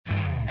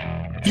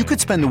You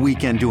could spend the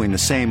weekend doing the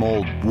same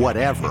old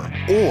whatever,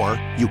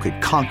 or you could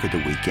conquer the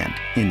weekend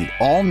in the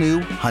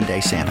all-new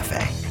Hyundai Santa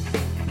Fe.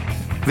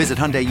 Visit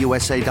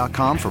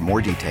HyundaiUSA.com for more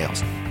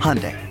details.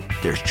 Hyundai,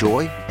 there's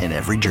joy in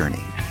every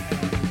journey.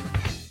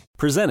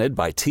 Presented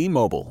by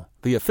T-Mobile,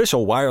 the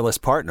official wireless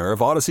partner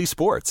of Odyssey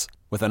Sports.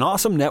 With an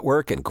awesome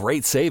network and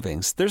great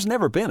savings, there's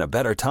never been a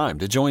better time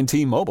to join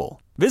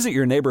T-Mobile. Visit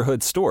your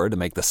neighborhood store to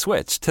make the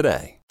switch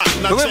today.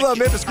 The Live Love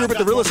Memphis Group at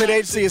the Real Estate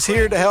Agency is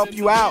here to help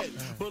you out.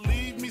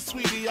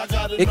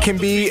 It can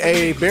be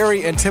a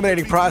very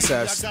intimidating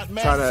process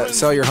trying to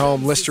sell your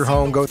home, list your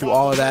home, go through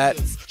all of that.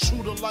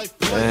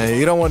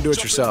 You don't want to do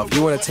it yourself.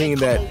 You want a team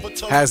that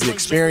has the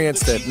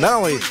experience that not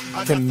only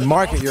can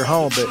market your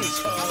home, but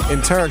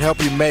in turn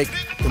help you make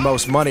the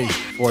most money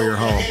for your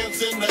home.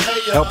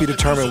 Help you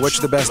determine which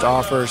are the best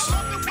offers,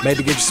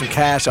 maybe get you some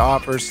cash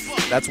offers.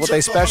 That's what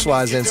they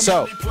specialize in.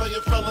 So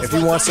if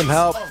you want some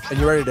help and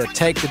you're ready to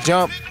take the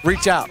jump,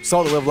 reach out.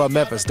 Sold at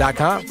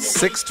livelovememphis.com.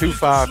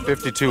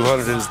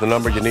 625-5200 is the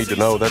number you need to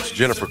know. That's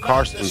Jennifer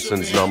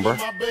Carstenson's number.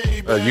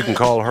 You can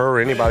call her or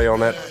anybody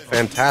on that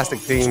fantastic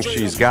team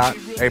she's got.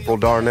 April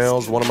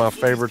Darnell's one of my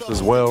favorites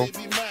as well.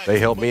 They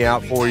helped me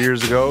out 4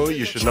 years ago.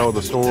 You should know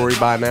the story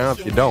by now.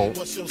 If you don't,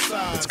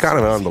 it's kind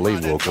of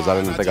unbelievable because I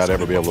didn't think I'd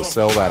ever be able to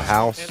sell that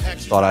house.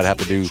 Thought I'd have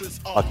to do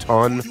a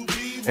ton.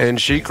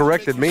 And she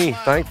corrected me,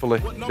 thankfully.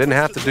 Didn't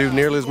have to do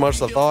nearly as much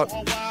as I thought.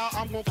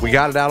 We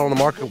got it out on the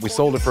market. We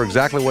sold it for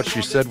exactly what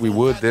she said we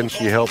would. Then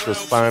she helped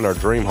us find our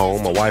dream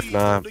home. My wife and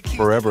I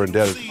forever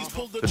indebted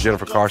to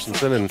Jennifer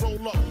Carstensen. And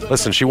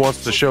listen, she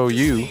wants to show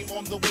you,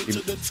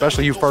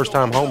 especially you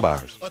first-time home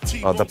buyers,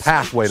 the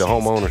pathway to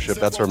home ownership.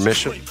 That's her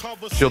mission.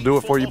 She'll do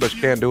it for you, but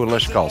you can't do it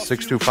unless you call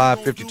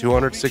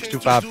 625-5200,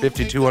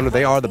 625-5200.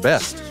 They are the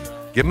best.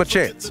 Give them a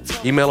chance.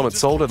 Email them at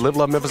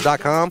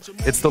sold@livelovememphis.com.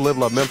 It's the Live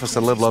Love Memphis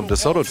and Live Love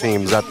DeSoto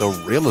teams at the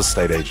Real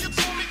Estate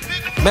Agents.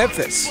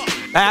 Memphis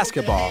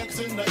basketball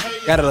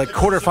got a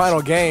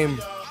quarterfinal game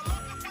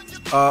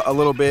a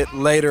little bit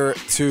later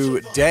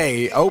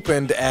today.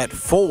 Opened at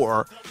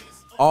 4,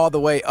 all the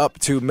way up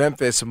to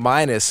Memphis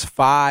minus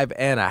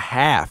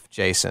 5.5,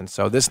 Jason.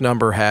 So this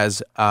number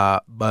has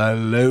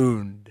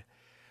ballooned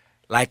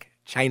like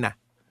China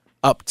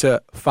up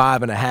to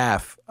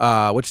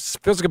 5.5, which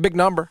feels like a big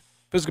number.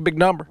 Feels like a big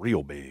number.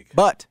 Real big.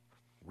 But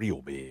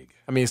real big.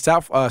 I mean,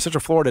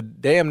 Central Florida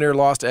damn near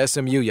lost to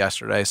SMU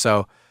yesterday,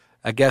 so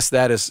I guess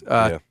that is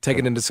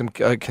taken into some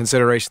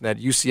consideration that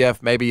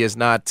UCF maybe is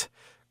not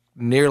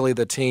nearly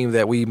the team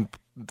that we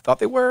thought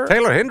they were.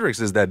 Taylor Hendricks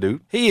is that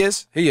dude. He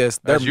is.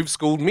 As you've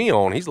schooled me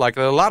on, he's like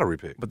a lottery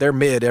pick. But they're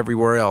mid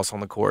everywhere else on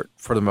the court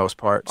for the most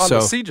part.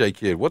 The CJ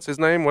kid, what's his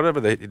name? Whatever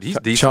he's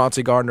decent.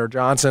 Chauncey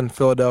Gardner-Johnson,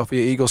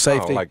 Philadelphia Eagles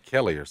safety. Like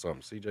Kelly or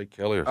something. CJ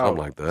Kelly or something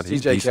like that.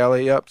 CJ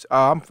Kelly, yep.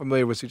 I'm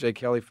familiar with CJ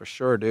Kelly for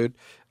sure, dude.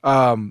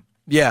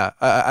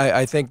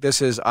 I think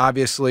this is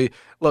obviously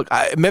 – look,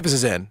 Memphis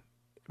is in.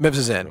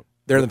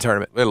 They're in the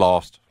tournament. They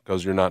lost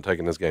because you're not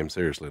taking this game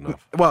seriously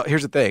enough. Well,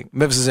 here's the thing.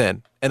 Memphis is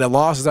in. And a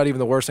loss is not even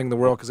the worst thing in the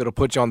world because it'll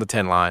put you on the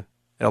 10 line.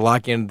 It'll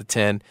lock you into the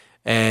 10,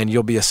 and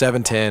you'll be a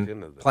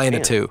 7-10 playing a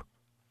 2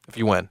 if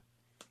you win.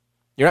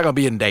 You're not going to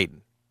be in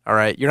Dayton, all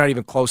right? You're not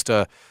even close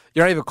to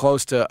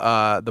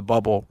the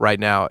bubble right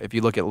now if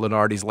you look at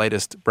Lenardi's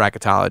latest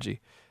bracketology.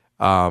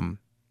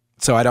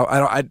 So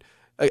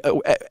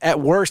at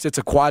worst, it's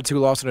a quad 2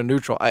 loss and a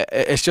neutral.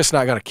 It's just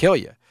not going to kill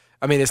you.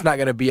 I mean, it's not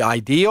going to be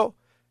ideal.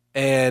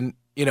 And,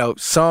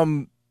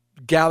 some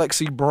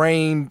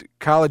galaxy-brained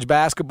college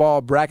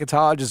basketball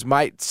bracketologists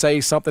might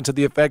say something to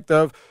the effect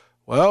of,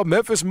 well,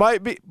 Memphis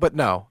might be. But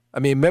no. I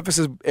mean, Memphis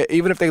is,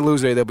 even if they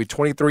lose today, they'll be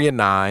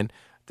 23-9.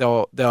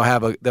 They'll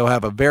have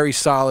a very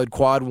solid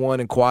quad 1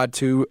 and quad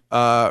 2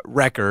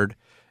 record.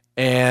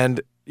 And,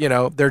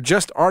 there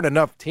just aren't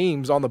enough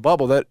teams on the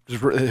bubble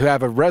who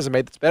have a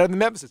resume that's better than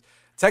Memphis'.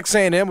 Texas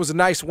A&M was a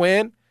nice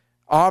win.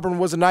 Auburn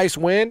was a nice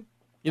win.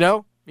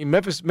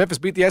 Memphis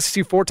beat the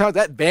SEC 4 times.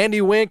 That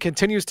Vandy win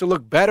continues to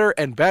look better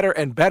and better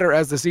and better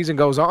as the season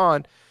goes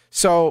on.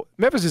 So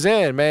Memphis is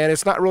in, man.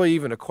 It's not really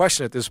even a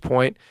question at this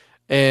point.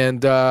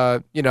 And,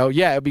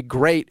 it'd be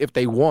great if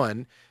they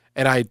won,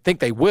 and I think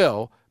they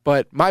will.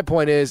 But my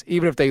point is,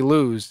 even if they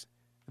lose,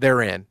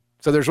 they're in.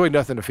 So there's really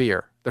nothing to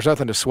fear. There's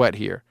nothing to sweat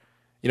here.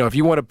 If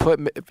you want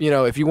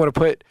to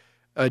put,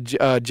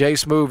 a J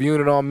Smooth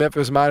unit on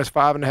Memphis minus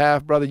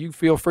 5.5, brother, you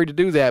feel free to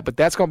do that. But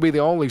that's going to be the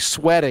only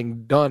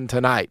sweating done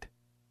tonight.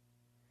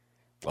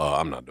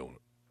 I'm not doing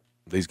it.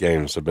 These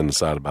games have been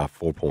decided by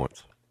 4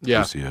 points.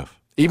 Yeah. UCF.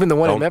 Even the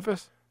one in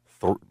Memphis?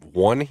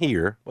 One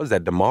here. What is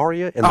that,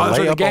 DeMaria? And the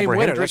layup game over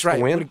winner. Hendricks That's right.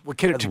 to win?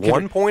 That's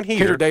 1 point here.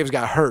 Kendrick Davis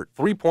got hurt.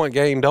 3-point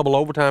game, double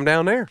overtime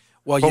down there.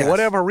 Well, For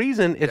whatever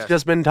reason, it's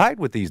just been tight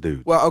with these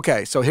dudes. Well,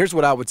 okay, so here's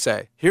what I would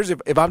say. Here's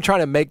if I'm trying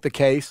to make the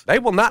case. They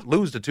will not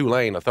lose to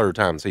Tulane a third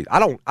time season.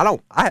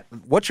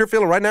 What you're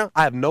feeling right now,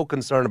 I have no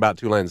concern about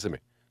Tulane and Simi.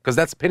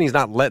 Because Penny's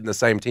not letting the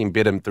same team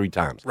beat him 3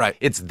 times. Right.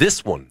 It's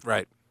this one.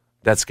 Right.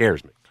 That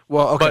scares me.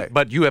 Well, okay.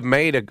 But you have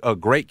made a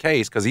great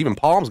case because even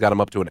Palm's got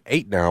him up to an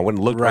 8 now. I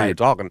wouldn't look where you're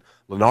talking.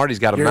 Lenardi's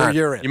got him 9.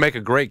 You're in. You make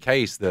a great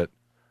case that,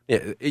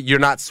 Yeah, you're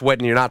not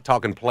sweating. You're not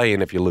talking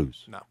playing if you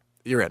lose. No,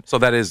 you're in. So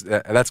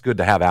that's good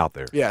to have out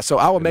there. Yeah, so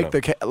I will make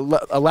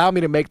allow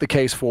me to make the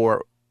case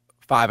for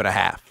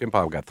 5.5. Kim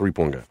Pop got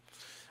 3-point game.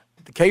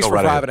 The case for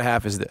right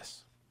 5.5 is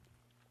this.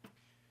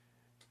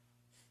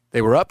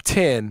 They were up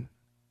 10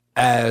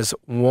 as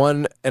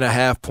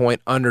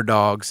 1.5-point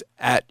underdogs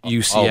at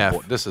UCF. Oh,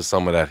 boy, this is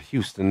some of that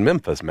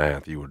Houston-Memphis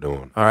math you were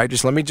doing. All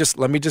right, let me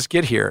just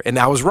get here. And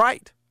I was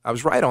right. I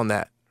was right on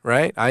that,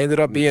 right? I ended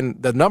up being –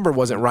 the number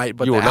wasn't right,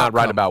 but you were the not outcome,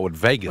 right about what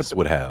Vegas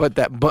would have.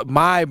 But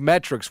my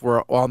metrics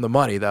were on the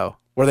money, though.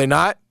 Were they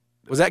not?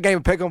 Was that game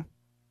a pick'em?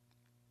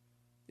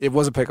 It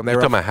was a pick'em.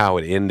 You're talking about how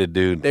it ended,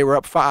 dude. They were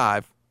up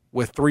 5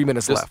 with 3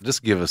 minutes left.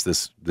 Just give us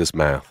this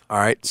math. All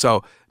right,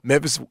 so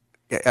Memphis –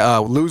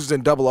 loses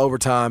in double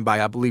overtime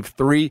by, I believe,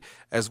 3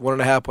 as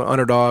 1.5-point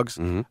underdogs,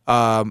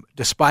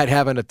 despite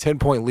having a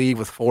 10-point lead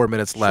with 4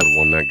 minutes left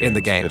in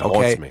the game. It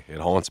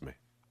haunts me.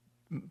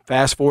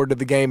 Fast forward to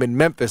the game in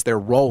Memphis, they're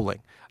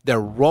rolling. They're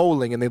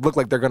rolling, and they look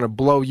like they're going to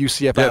blow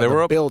UCF out of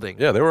the building.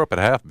 Yeah, they were up at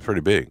half,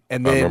 pretty big.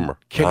 And then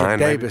Kendrick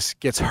Davis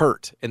gets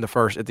hurt at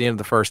the end of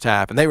the first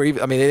half, and they were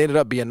it ended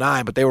up being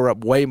 9, but they were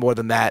up way more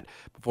than that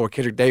before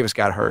Kendrick Davis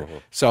got hurt.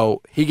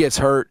 So he gets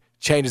hurt,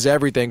 changes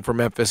everything for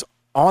Memphis.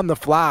 On the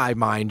fly,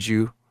 mind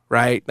you,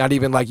 right? Not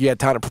even like you had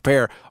time to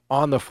prepare.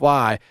 On the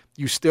fly,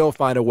 you still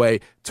find a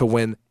way to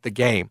win the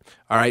game.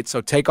 All right,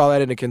 so take all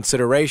that into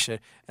consideration.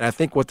 And I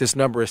think what this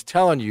number is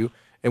telling you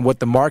and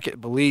what the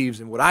market believes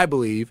and what I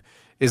believe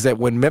is that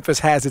when Memphis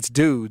has its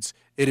dudes,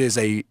 it is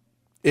a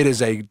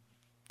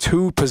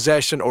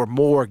 2-possession or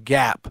more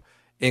gap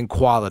in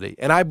quality.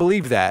 And I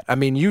believe that. I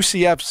mean,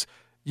 UCF's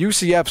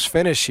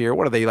finish here,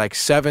 what are they, like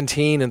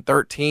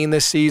 17-13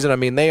 this season? I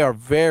mean, they are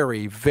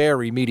very,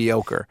 very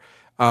mediocre.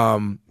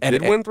 And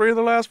win 3 of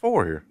the last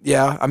 4 here.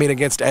 Yeah, I mean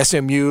against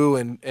SMU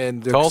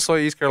and Tulsa,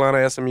 East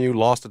Carolina, SMU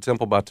lost to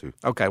Temple by 2.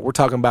 Okay, we're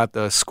talking about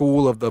the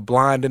school of the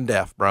blind and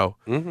deaf, bro.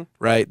 Mm-hmm.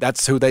 Right,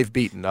 that's who they've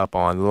beaten up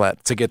on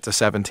to get to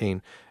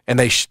 17, and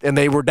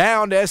they were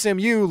down to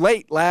SMU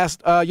late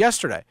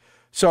yesterday.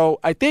 So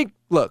I think,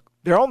 look,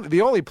 the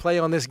only play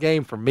on this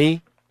game for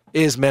me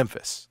is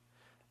Memphis.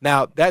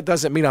 Now that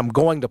doesn't mean I'm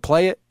going to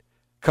play it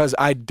because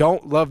I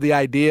don't love the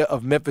idea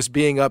of Memphis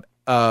being up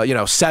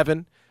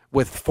 7.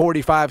 With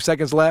 45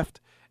 seconds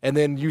left, and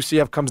then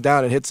UCF comes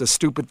down and hits a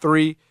stupid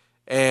 3,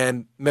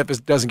 and Memphis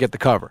doesn't get the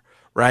cover,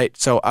 right?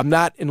 So I'm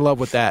not in love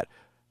with that,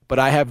 but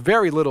I have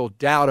very little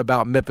doubt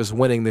about Memphis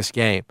winning this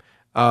game.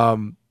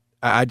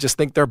 I just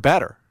think they're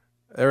better.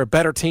 They're a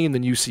better team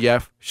than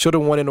UCF. Should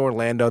have won in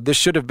Orlando. This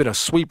should have been a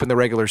sweep in the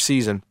regular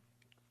season,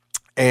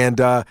 and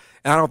I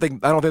don't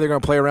think they're going to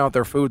play around with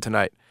their food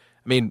tonight.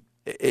 I mean,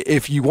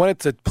 if you wanted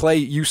to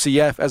play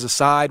UCF as a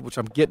side, which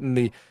I'm getting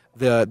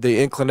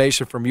the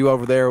inclination from you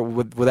over there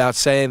without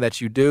saying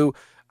that you do,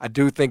 I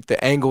do think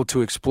the angle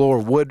to explore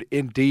would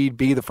indeed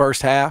be the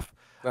first half.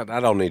 I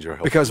don't need your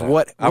help. Because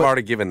I've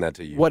already given that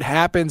to you. What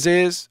happens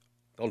is,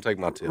 don't take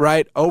my tip.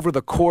 Right, over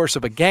the course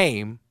of a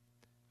game,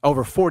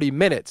 over 40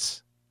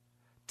 minutes,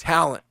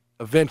 talent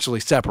eventually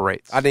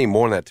separates. I need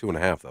more than that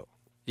 2.5 though.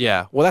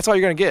 Yeah, well, that's all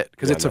you're going to get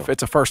because it's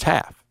a first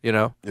half.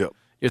 Yep.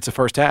 It's a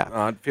first half.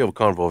 I'd feel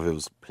comfortable if it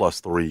was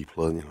 +3,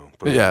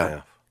 3.5.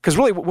 Yeah, because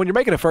really, when you're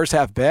making a first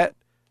half bet.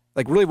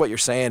 Like, really what you're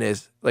saying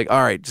is, like,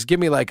 all right, just give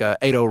me like a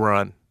 8-0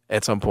 run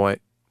at some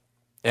point,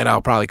 and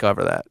I'll probably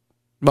cover that,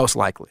 most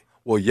likely.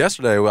 Well,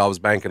 yesterday I was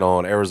banking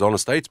on Arizona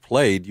State's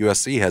played,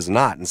 USC has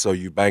not, and so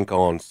you bank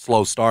on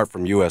slow start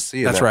from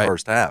USC in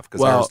first half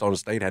because Arizona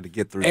State had to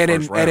get through the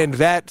first round. And in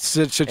that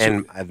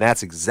situation, and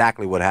that's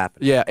exactly what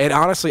happened. Yeah, and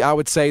honestly, I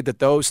would say that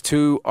those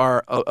two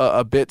are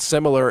a bit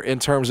similar in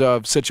terms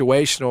of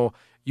situational.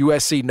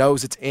 USC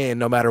knows it's in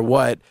no matter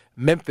what.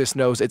 Memphis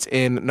knows it's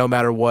in no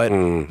matter what.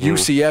 Mm-hmm.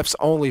 UCF's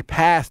only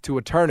path to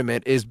a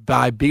tournament is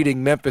by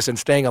beating Memphis and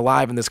staying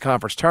alive in this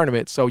conference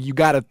tournament. So you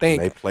got to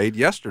think. They played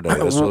yesterday.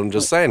 That's what I'm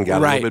just saying.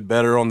 Got a little bit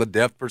better on the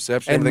depth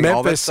perception. And Memphis,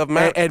 all that stuff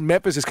matters. And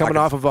Memphis is coming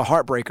off of a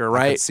heartbreaker,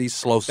 right? See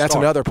slow start. That's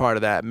another part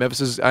of that. Memphis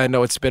is, I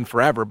know it's been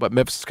forever, but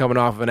Memphis is coming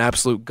off of an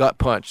absolute gut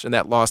punch in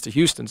that loss to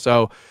Houston.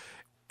 So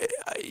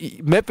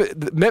Memphis,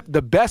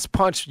 the best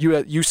punch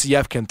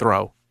UCF can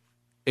throw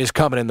is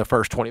coming in the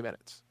first 20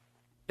 minutes.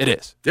 It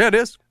is. Yeah, it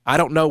is. I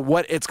don't know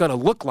what it's going to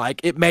look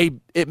like. It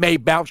may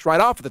bounce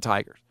right off of the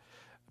Tigers.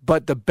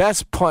 But the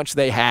best punch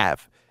they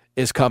have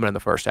is coming in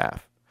the first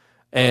half.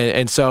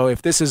 And so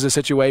if this is a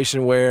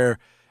situation where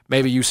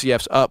maybe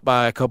UCF's up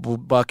by a couple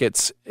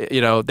buckets,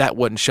 that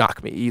wouldn't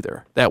shock me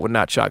either. That would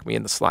not shock me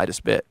in the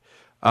slightest bit.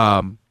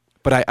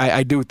 But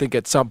I do think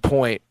at some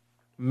point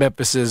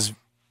Memphis's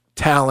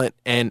talent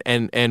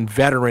and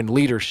veteran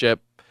leadership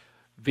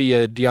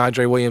via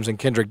DeAndre Williams and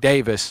Kendrick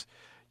Davis,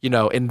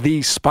 in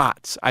these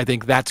spots, I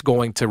think that's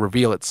going to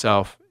reveal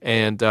itself.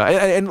 And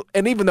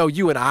even though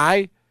you and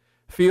I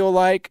feel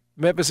like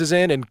Memphis is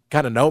in and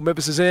kind of know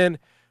Memphis is in,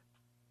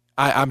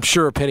 I'm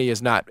sure Penny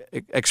is not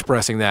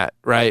expressing that,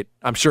 right?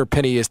 I'm sure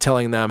Penny is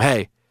telling them,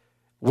 hey,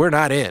 we're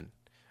not in.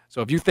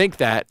 So if you think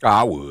that,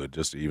 I would,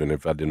 just even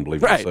if I didn't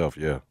believe it myself,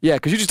 yeah. Yeah,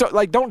 because you just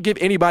don't give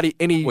anybody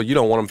any. Well, you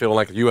don't want them feeling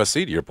like a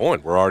USC, to your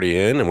point. We're already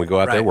in, and we go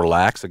out there, we're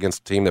lax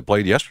against a team that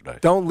played yesterday.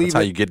 That's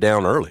how you get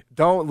down early.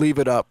 Don't leave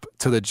it up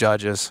to the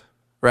judges,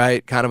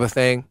 right? Kind of a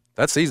thing.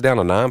 That sees down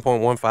to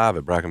 9.15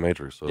 at Bracket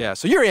Matrix. So. Yeah,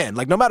 so you're in,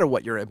 no matter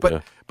what you're in.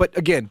 But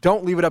again,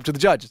 don't leave it up to the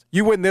judges.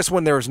 You win this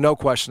one, there's no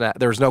question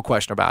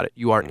about it.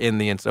 You are in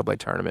the NCAA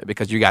tournament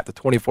because you got the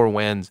 24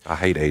 wins. I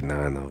hate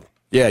 8-9 though.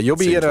 Yeah, you'll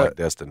be in like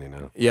destiny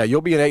now. Yeah,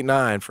 you'll be in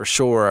 8-9 for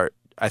sure.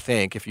 I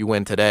think if you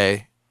win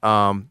today,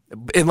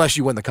 unless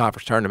you win the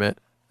conference tournament.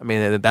 I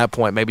mean, at that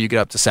point, maybe you get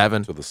up to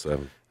 7. To the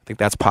 7. I think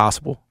that's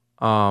possible.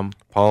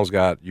 Paul's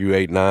got you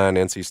 8-9.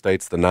 NC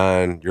State's the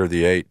 9. You're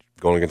the 8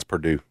 going against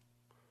Purdue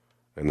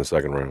in the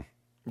second round.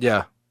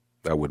 Yeah,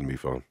 that wouldn't be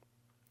fun.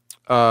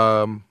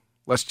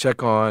 Let's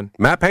check on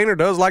Matt Painter.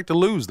 Does like to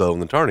lose though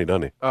in the tourney,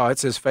 doesn't he? Oh,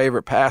 it's his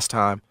favorite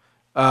pastime.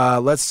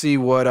 Let's see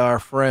what our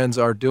friends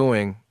are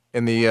doing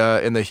in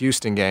the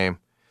Houston game.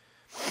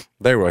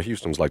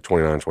 Houston's like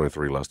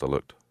 29-23 last I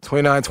looked.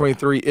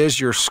 29-23 is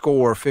your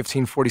score.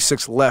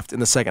 15:46 left in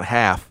the second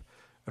half.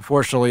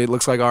 Unfortunately, it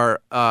looks like our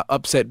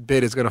upset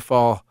bid is going to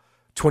fall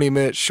 20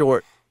 minutes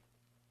short.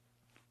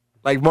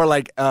 More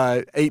like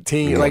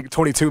 18, like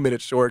 22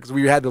 minutes short because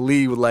we had the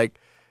lead with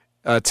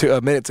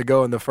a minute to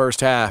go in the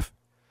first half.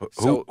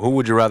 Who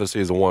would you rather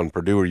see as a 1,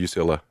 Purdue or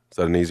UCLA? Is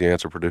that an easy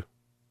answer, Purdue?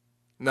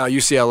 No,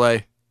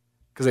 UCLA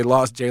because they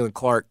lost Jalen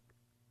Clark.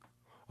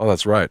 Oh,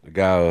 that's right. The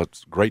guy, a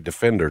great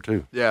defender,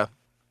 too. Yeah.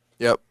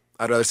 Yep.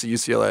 I'd rather see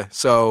UCLA.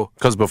 So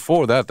because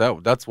before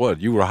that's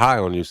what? You were high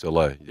on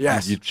UCLA.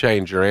 Yes. You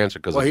changed your answer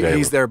because of Jalen.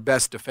 He's their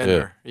best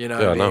defender. Yeah. You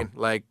know what I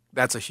mean?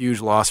 That's a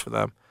huge loss for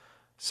them.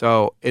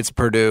 So it's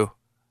Purdue.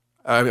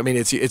 I mean,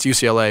 it's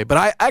UCLA.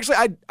 But I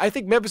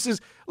think Memphis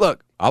is –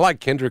 look. I like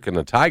Kendrick and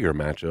the Tiger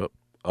matchup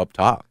up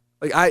top.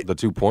 The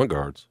 2 point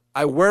guards.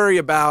 I worry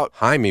about –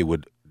 Jaime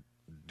would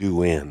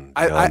do in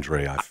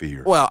DeAndre, I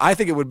fear. Well, I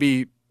think it would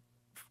be –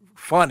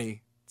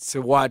 funny to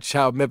watch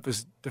how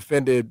Memphis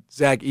defended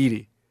Zach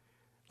Edey.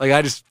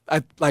 I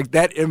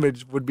that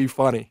image would be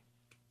funny.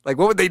 What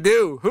would they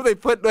do? Who they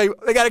put? They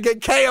got to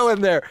get KO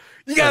in there.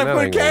 You got to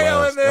put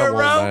KO in there, that bro.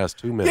 Won't last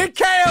 2 minutes.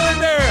 Get KO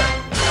in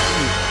there.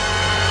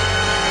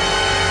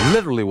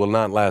 Literally will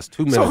not last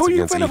 2 minutes. So who you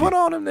against finna Edey. put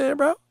on him there,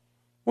 bro?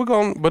 We're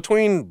going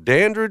between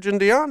Dandridge and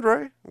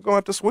DeAndre. We're gonna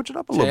have to switch it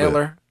up a little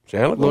bit.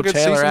 Chandler gonna get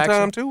season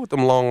time too with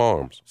them long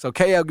arms. So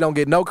KO don't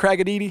get no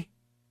crack at Edey.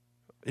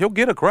 He'll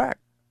get a crack.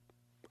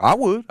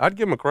 I'd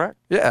give him a crack.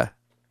 Yeah.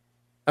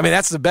 I mean,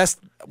 that's the best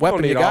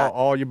weapon you got.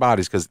 All your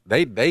bodies because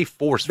they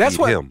force feed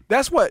him.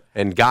 That's what.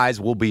 And guys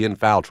will be in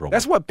foul trouble.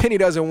 That's what Penny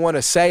doesn't want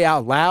to say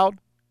out loud.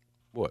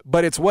 What?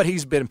 But it's what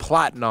he's been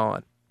plotting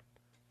on.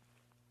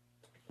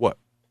 What?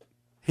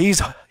 He's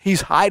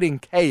hiding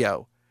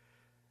KO,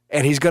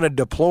 and he's going to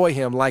deploy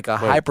him like a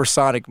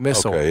hypersonic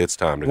missile. Okay, it's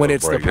time to when go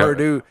it's break. the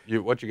Purdue.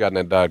 What you got in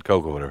that Diet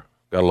Coke over there?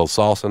 Got a little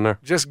sauce in there?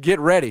 Just get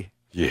ready.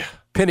 Yeah.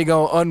 Penny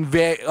gonna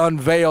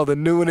unveil the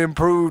new and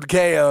improved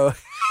KO.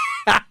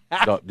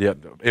 Yeah,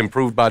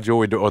 improved by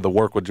Joey or the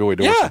work with Joey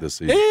Dorsey this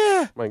season.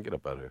 Yeah. Man, get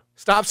up out of here.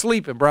 Stop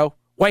sleeping, bro.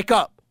 Wake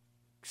up.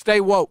 Stay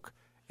woke.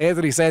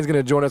 Anthony Sand's going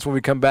to join us when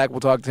we come back.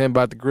 We'll talk to him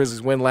about the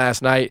Grizzlies' win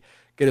last night,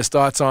 get his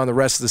thoughts on the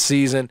rest of the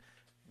season.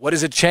 What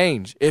does it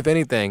change, if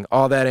anything?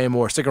 All that and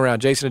more. Stick around.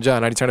 Jason and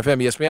John, 90 Turn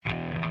FM, ESPN.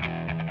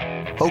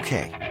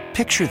 Okay,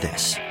 picture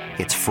this.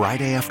 It's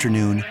Friday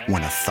afternoon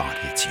when a thought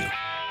hits you.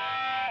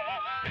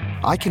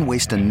 I can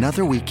waste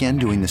another weekend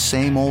doing the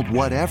same old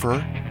whatever,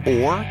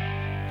 or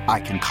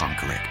I can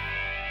conquer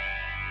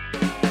it.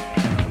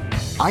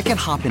 I can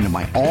hop into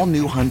my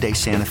all-new Hyundai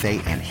Santa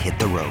Fe and hit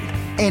the road.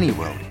 Any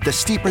road. The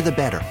steeper, the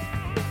better.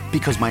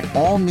 Because my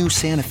all-new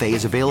Santa Fe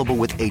is available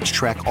with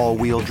H-Track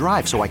all-wheel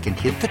drive, so I can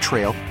hit the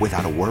trail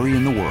without a worry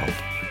in the world.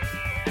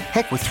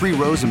 Heck, with 3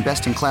 rows and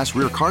best-in-class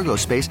rear cargo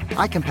space,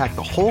 I can pack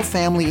the whole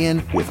family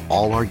in with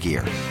all our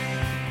gear.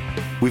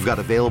 We've got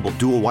available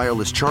dual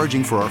wireless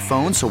charging for our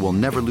phones, so we'll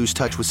never lose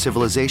touch with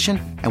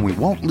civilization, and we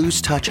won't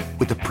lose touch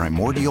with the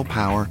primordial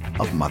power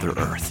of Mother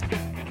Earth.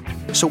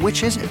 So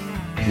which is it?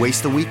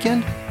 Waste the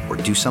weekend or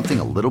do something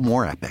a little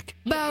more epic?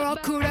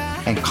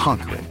 And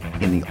conquer it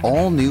in the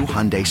all-new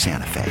Hyundai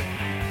Santa Fe.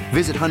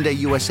 Visit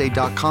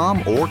HyundaiUSA.com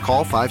or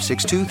call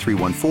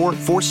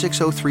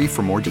 562-314-4603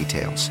 for more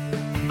details.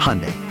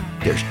 Hyundai,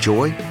 there's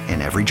joy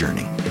in every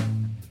journey.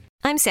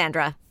 I'm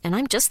Sandra, and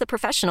I'm just the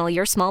professional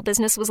your small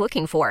business was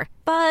looking for.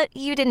 But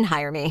you didn't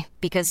hire me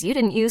because you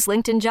didn't use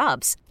LinkedIn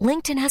Jobs.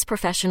 LinkedIn has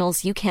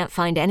professionals you can't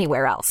find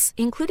anywhere else,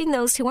 including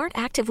those who aren't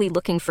actively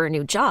looking for a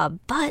new job,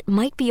 but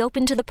might be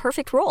open to the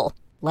perfect role,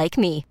 like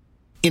me.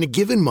 In a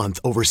given month,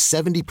 over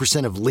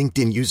 70% of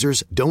LinkedIn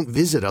users don't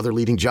visit other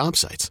leading job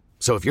sites.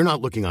 So if you're not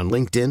looking on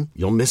LinkedIn,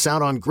 you'll miss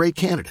out on great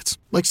candidates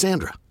like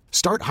Sandra.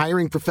 Start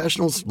hiring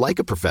professionals like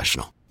a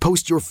professional.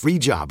 Post your free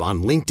job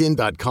on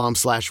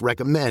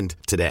linkedin.com/recommend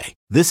today.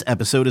 This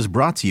episode is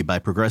brought to you by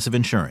Progressive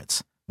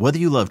Insurance. Whether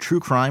you love true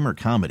crime or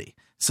comedy,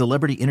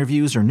 celebrity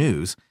interviews or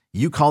news,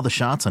 you call the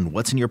shots on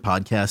what's in your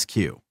podcast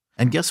queue.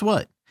 And guess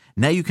what?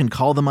 Now you can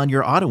call them on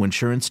your auto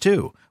insurance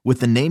too with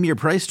the Name Your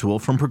Price tool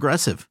from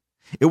Progressive.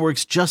 It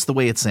works just the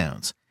way it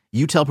sounds.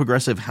 You tell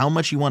Progressive how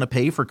much you want to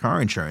pay for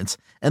car insurance,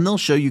 and they'll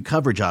show you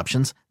coverage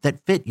options that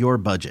fit your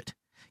budget.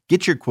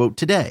 Get your quote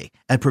today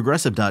at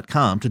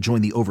Progressive.com to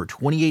join the over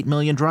 28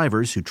 million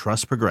drivers who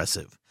trust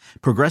Progressive.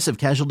 Progressive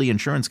Casualty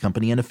Insurance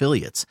Company and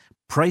Affiliates.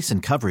 Price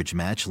and coverage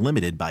match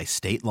limited by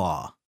state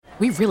law.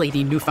 We really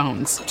need new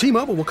phones.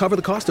 T-Mobile will cover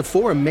the cost of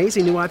 4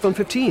 amazing new iPhone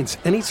 15s,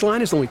 and each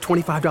line is only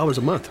 $25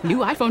 a month. New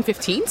iPhone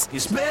 15s?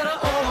 It's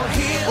better over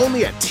here.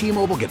 Only at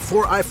T-Mobile, get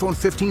 4 iPhone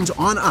 15s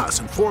on us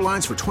and 4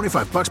 lines for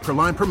 $25 per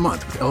line per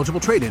month with eligible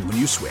trade-in when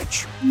you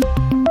switch.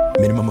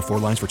 Minimum of 4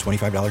 lines for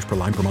 $25 per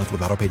line per month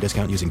with autopay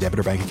discount using debit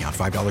or bank account.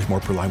 $5 more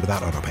per line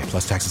without autopay,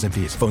 plus taxes and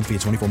fees. Phone fee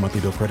at 24 monthly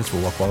bill credits for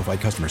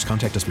well-qualified customers.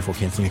 Contact us before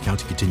canceling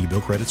account to continue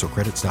bill credits or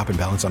credit stop and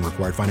balance on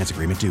required finance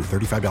agreement due.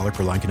 $35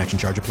 per line connection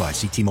charge applies.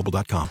 See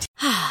T-Mobile.com.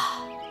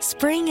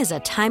 Spring is a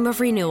time of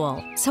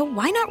renewal, so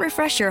why not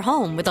refresh your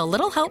home with a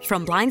little help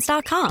from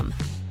Blinds.com?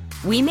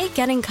 We make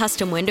getting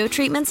custom window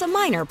treatments a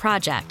minor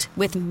project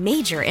with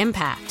major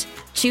impact.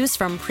 Choose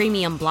from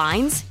premium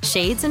blinds,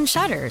 shades, and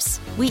shutters.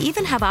 We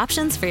even have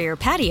options for your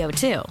patio,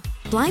 too.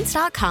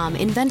 Blinds.com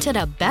invented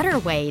a better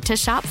way to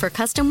shop for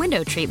custom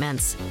window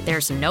treatments.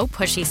 There's no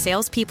pushy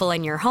salespeople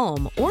in your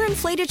home or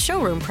inflated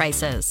showroom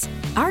prices.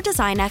 Our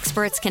design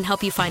experts can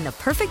help you find the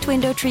perfect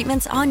window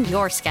treatments on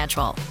your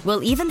schedule.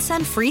 We'll even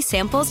send free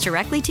samples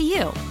directly to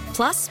you.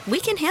 Plus, we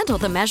can handle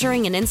the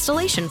measuring and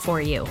installation for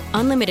you.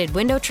 Unlimited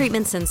window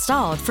treatments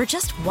installed for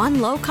just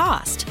one low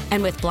cost.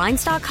 And with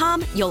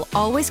Blinds.com, you'll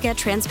always get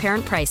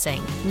transparent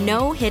pricing.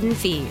 No hidden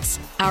fees.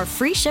 Our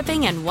free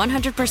shipping and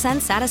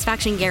 100%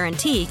 satisfaction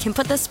guarantee can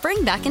put the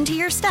spring back into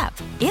your step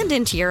and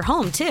into your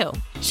home, too.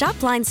 Shop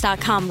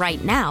Blinds.com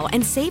right now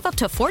and save up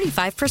to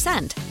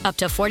 45%. Up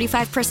to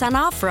 45%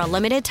 off for a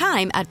limited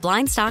time at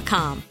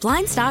Blinds.com.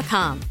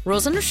 Blinds.com.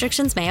 Rules and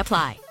restrictions may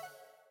apply.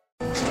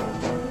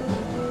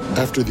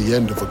 After the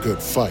end of a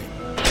good fight,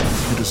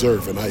 you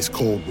deserve an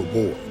ice-cold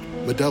reward.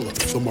 Modelo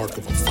is the mark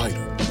of a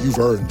fighter. You've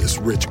earned this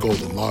rich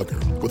golden lager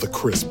with a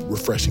crisp,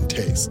 refreshing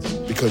taste.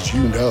 Because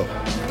you know,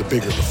 the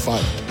bigger the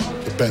fight,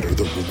 the better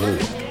the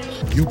reward.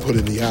 You put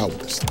in the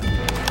hours,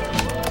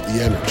 the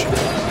energy,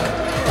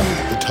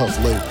 the tough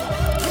labor.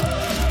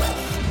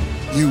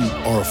 You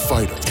are a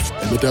fighter,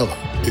 and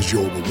Modelo is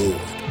your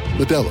reward.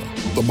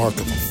 Modelo, the mark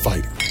of a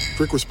fighter.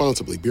 Drink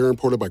responsibly. Beer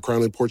imported by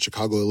Crown Imports,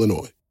 Chicago,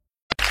 Illinois.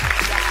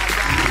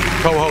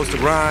 Co-host of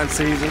Grind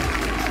Season.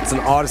 It's an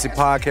Odyssey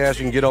podcast.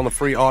 You can get on the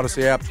free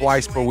Odyssey app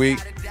twice per week.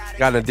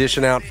 Got an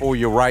edition out for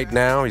you right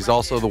now. He's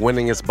also the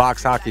winningest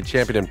box hockey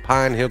champion in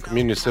Pine Hill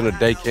Community Center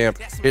day camp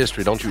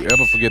history. Don't you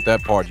ever forget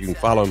that part. You can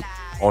follow him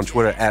on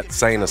Twitter at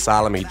Sane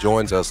Asylum. He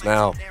joins us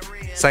now.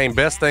 Same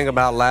best thing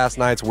about last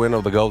night's win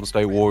of the Golden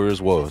State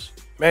Warriors was?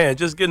 Man,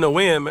 just getting a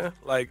win, man.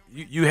 Like,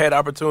 you had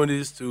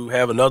opportunities to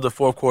have another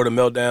fourth-quarter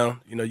meltdown.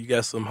 You know, you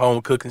got some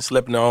home cooking,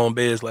 slept in their own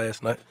beds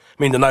the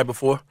night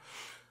before.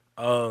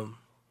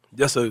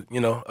 Just a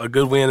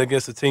good win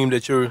against a team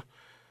that there's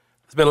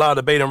been a lot of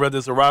debate on whether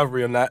it's a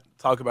rivalry or not,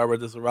 talk about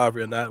whether it's a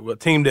rivalry or not. Well, a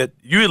team that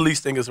you at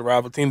least think is a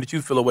rival, team that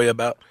you feel a way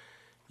about,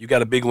 you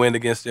got a big win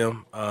against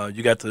them.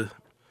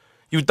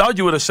 You thought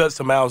you would have shut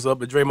some mouths up,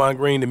 but Draymond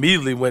Green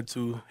immediately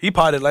he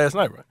potted last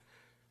night, right?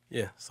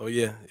 Yeah, so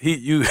yeah,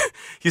 he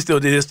still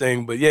did his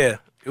thing, but yeah,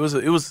 it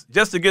was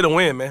just to get a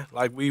win, man.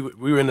 Like we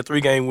were in a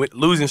 3-game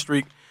losing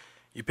streak.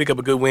 You pick up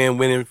a good win,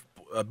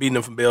 beating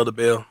them from bell to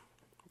bell.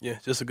 Yeah,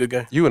 just a good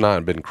game. You and I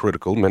have been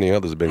critical. Many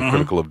others have been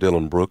critical of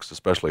Dillon Brooks,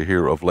 especially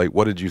here of late.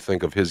 What did you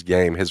think of his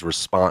game, his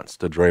response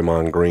to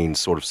Draymond Green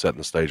sort of setting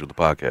the stage with the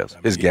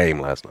podcast? His game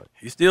last night.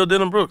 He's still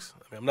Dillon Brooks.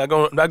 I'm not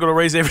going to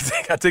raise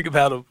everything I think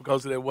about him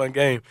because of that one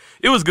game.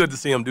 It was good to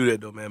see him do that,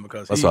 though, man,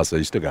 because that's why I say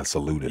you still got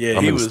saluted. Yeah,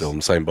 I'm still in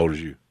the same boat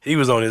as you. He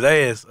was on his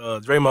ass.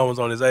 Draymond was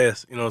on his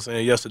ass, you know what I'm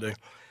saying, yesterday.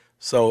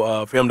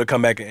 So for him to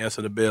come back and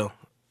answer the bell,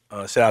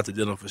 shout out to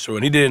Dillon for sure.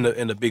 And he did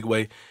in a big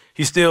way.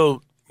 He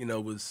still,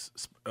 was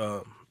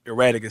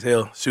erratic as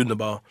hell shooting the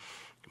ball,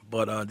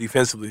 but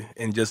defensively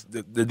and just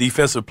the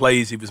defensive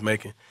plays he was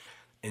making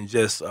and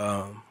just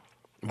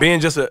being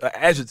just an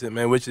adjutant,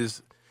 man, which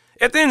is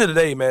at the end of the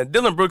day, man,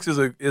 Dillon Brooks is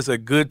a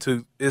good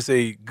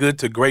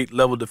to great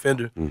level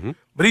defender,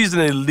 but he's an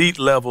elite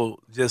level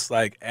just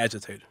like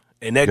agitator,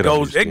 and that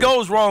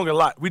goes wrong a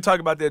lot. We talk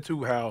about that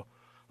too, how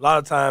a lot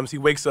of times he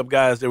wakes up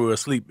guys that were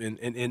asleep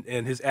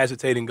and his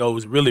agitating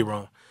goes really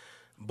wrong.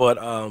 But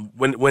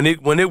when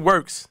it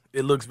works,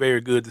 it looks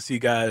very good to see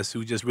guys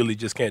who just really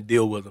just can't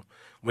deal with him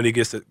when he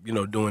gets to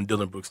doing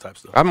Dillon Brooks type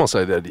stuff. I'm gonna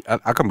say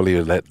that I can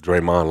believe let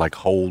Draymond like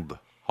hold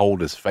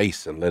his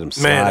face and let him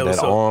slide that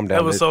arm down.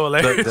 That was so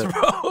hilarious,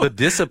 bro. The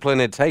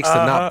discipline it takes to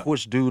not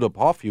push dude up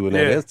off you in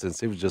that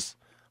instance. It was just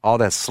all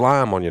that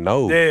slime on your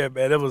nose. Yeah,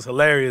 man, it was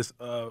hilarious.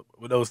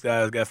 When those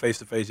guys got face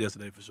to face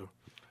yesterday for sure.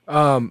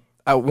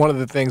 One of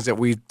the things that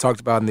we talked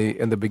about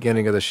in the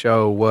beginning of the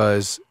show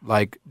was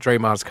like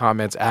Draymond's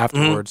comments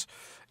afterwards,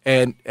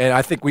 and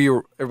I think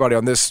everybody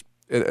on this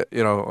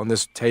on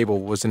this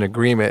table was in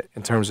agreement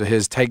in terms of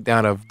his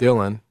takedown of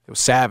Dillon. It was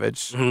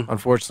savage.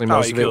 Unfortunately,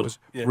 most of it was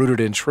rooted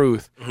in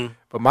truth.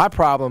 But my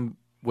problem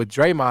with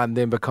Draymond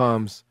then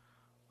becomes,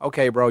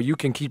 okay, bro, you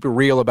can keep it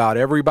real about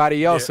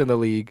everybody else in the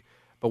league,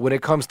 but when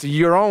it comes to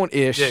your own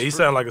ish, he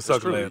sounded like a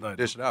sucker last night.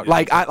 Dish it out.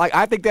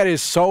 I think that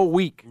is so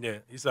weak. Yeah,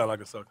 he sounded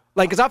like a sucker.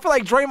 Because I feel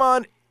like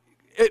Draymond,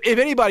 if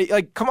anybody,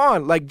 come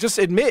on, just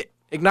admit,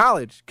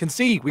 acknowledge,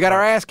 concede. We got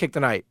our ass kicked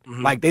tonight.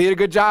 They did a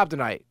good job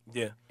tonight.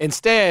 Yeah.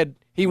 Instead,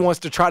 he wants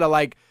to try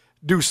to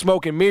do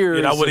smoke and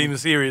mirrors. I wasn't even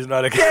serious.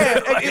 Not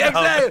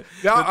exactly.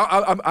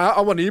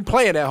 I wasn't even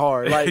playing that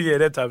hard. Yeah,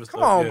 that type of stuff.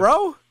 Come on,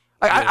 bro.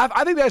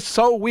 I think that's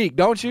so weak,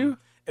 don't you?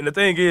 And the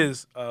thing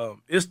is,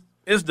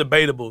 it's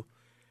debatable,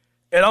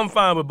 and I'm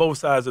fine with both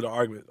sides of the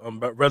argument.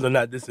 Whether or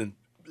not this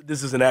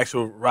is an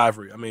actual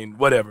rivalry. I mean,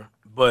 whatever.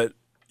 But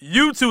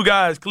you two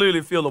guys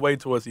clearly feel a way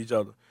towards each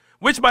other,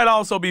 which might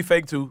also be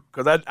fake too,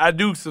 because I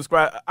do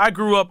subscribe. I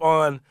grew up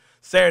on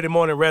Saturday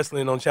morning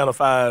wrestling on Channel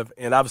 5,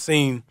 and I've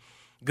seen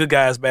good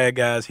guys, bad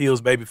guys,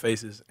 heels, baby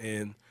faces,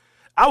 and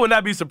I would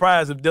not be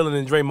surprised if Dillon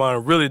and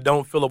Draymond really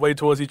don't feel a way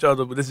towards each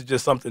other, but this is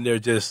just something they're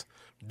just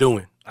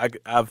doing. I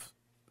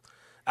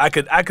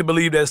could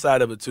believe that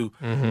side of it too.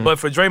 But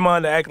for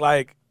Draymond to act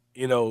like,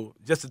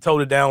 just to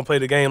tone it down, play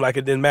the game like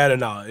it didn't matter,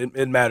 no,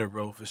 it mattered,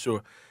 bro, for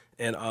sure.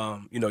 And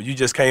you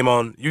just came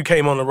on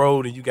the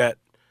road and you got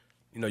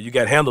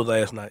handled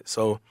last night.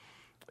 So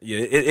yeah,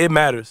 it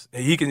matters.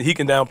 He can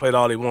downplay it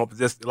all he wants, but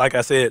just like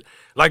I said,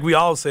 like we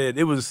all said,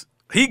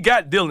 he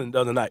got Dillon the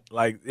other night.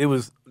 It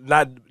was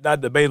not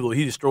debatable.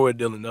 He destroyed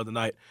Dillon the other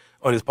night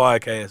on his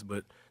podcast.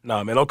 But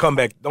nah, man, don't come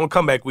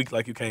back weak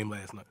like you came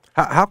last night.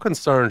 How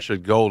concerned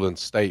should Golden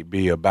State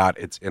be about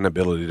its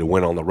inability to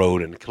win on the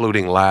road,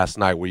 including last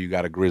night where you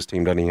got a Grizz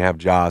team doesn't even have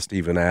Ja,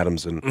 Steven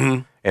Adams,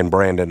 and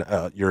Brandon?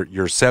 You're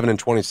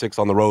 7-26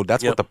 on the road.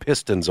 That's what the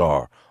Pistons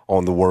are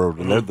on the road,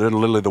 and they're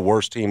literally the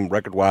worst team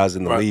record-wise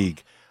in the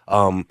league.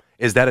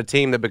 Is that a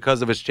team that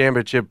because of its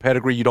championship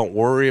pedigree, you don't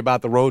worry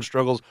about the road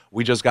struggles?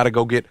 We just got to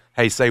go get,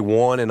 say,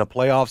 one in a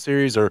playoff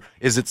series? Or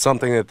is it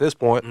something at this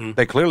point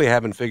they clearly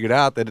haven't figured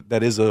out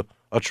that is a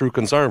true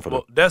concern for them?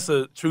 Well, that's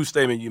a true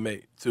statement you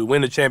made. To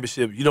win the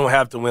championship, you don't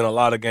have to win a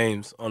lot of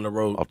games on the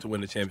road to win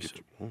the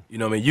championship. You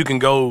know what I mean? You can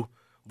go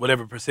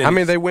whatever percentage. How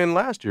many they win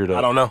last year, though?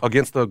 I don't know.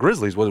 Against the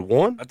Grizzlies, was it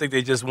one? I think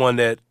they just won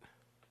that.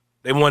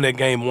 They won that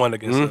game one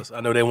against us.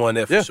 I know they won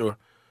that for sure.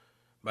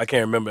 But I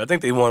can't remember. I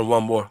think they won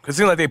one more. Because it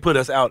seemed like they put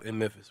us out in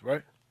Memphis,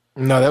 right?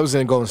 No, that was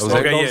in Golden State.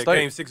 Okay,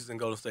 Game 6 is in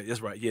Golden State.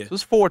 That's right, yeah. So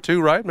it's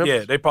 4-2, right? Memphis?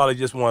 Yeah, they probably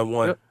just won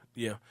one.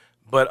 Yeah.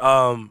 But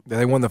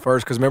they won the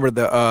first because remember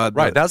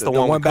that's the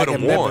one back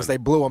in Memphis. They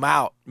blew them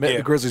out.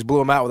 The Grizzlies blew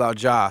them out without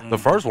Ja. The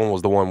first one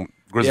was the one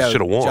Grizzlies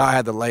should have won. Ja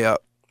had the layup.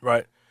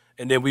 Right,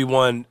 and then we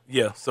won.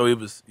 Yeah, so it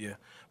was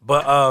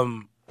But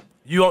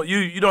you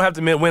don't have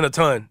to win a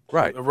ton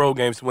of road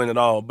games to win it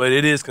all. But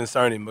it is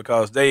concerning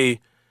because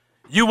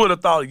you would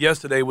have thought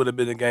yesterday would have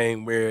been a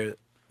game where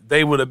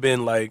they would have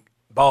been like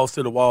balls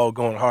to the wall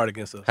going hard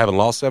against us. Having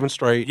lost 7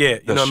 straight. Yeah,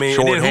 you know what I mean?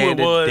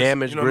 Short-handed,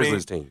 damaged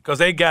Grizzlies team. Because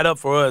they got up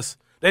for us.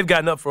 They've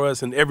gotten up for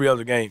us in every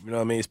other game, you know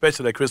what I mean?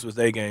 Especially that Christmas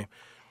Day game.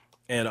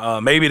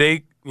 And maybe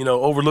they,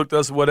 overlooked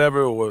us or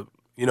whatever, or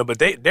but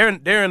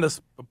they're in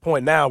this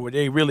point now where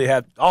they really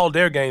have all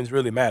their games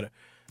really matter.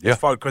 Yeah.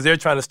 Because they're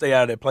trying to stay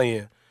out of that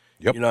play-in.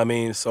 Yep. You know what I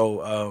mean?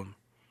 So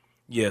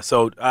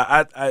so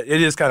I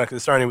it is kind of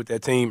concerning with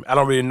that team. I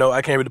don't really know.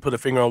 I can't really put a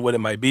finger on what it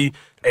might be.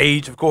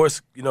 Age, of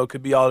course,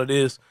 could be all it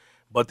is.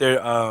 But they're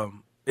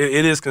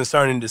it is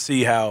concerning to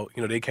see how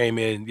they came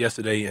in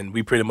yesterday and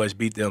we pretty much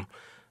beat them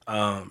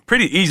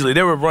pretty easily.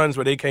 There were runs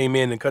where they came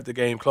in and cut the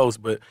game close,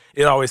 but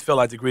it always felt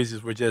like the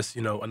Grizzlies were just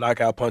a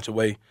knockout punch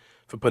away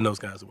from putting those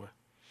guys away.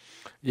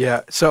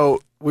 Yeah.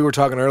 So we were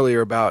talking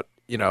earlier about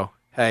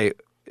hey,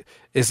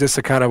 is this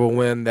a kind of a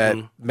win that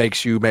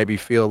makes you maybe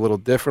feel a little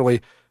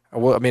differently?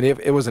 Well, I mean,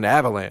 it was an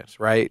avalanche,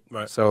 right?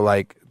 Right. So,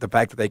 the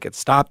fact that they could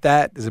stop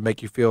that, does it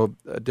make you feel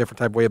a different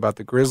type of way about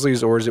the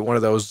Grizzlies, or is it one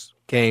of those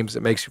games that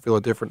makes you feel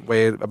a different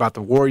way about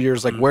the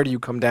Warriors? Where do you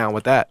come down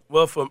with that?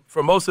 Well,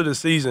 for most of the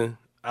season,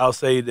 I'll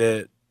say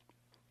that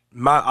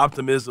my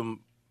optimism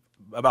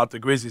about the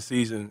Grizzlies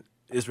season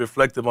is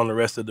reflective on the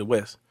rest of the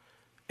West.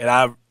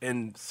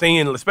 And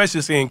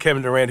especially seeing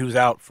Kevin Durant, who's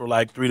out for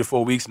 3 to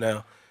 4 weeks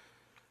now,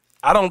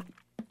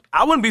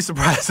 I wouldn't be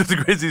surprised if the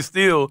Grizzlies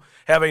still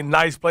have a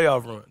nice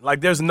playoff run.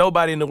 There's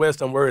nobody in the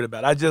West I'm worried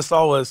about. I just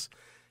saw us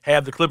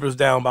have the Clippers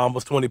down by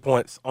almost 20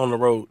 points on the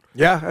road.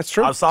 Yeah, that's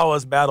true. I saw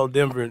us battle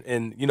Denver,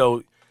 and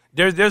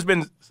there's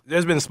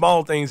been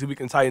small things that we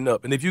can tighten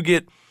up. And if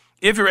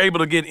you're able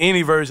to get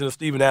any version of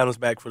Steven Adams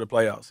back for the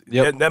playoffs,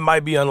 that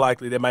might be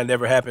unlikely. That might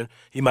never happen.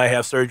 He might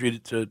have surgery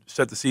to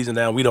shut the season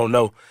down. We don't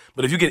know.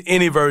 But if you get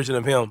any version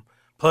of him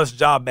plus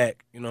Ja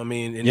back, you know what I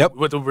mean, and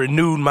with a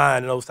renewed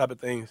mind and those type of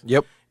things.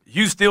 Yep.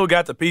 You still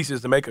got the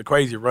pieces to make a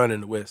crazy run in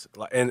the West.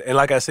 And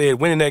like I said,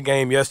 winning that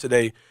game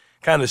yesterday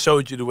kind of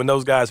showed you that when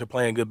those guys are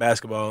playing good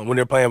basketball and when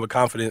they're playing with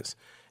confidence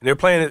and they're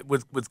playing it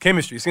with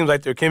chemistry. It seems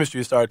like their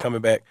chemistry started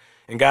coming back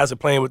and guys are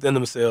playing within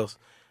themselves.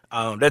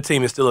 that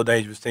team is still a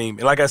dangerous team.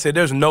 And like I said,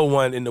 there's no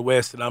one in the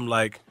West that I'm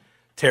like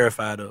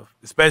terrified of,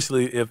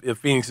 especially if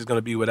Phoenix is going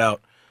to be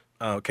without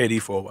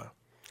KD for a while.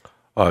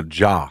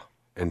 Ja,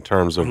 in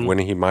terms of when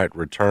he might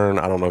return,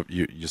 I don't know if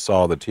you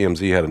saw the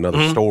TMZ had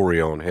another story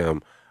on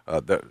him.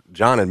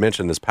 John had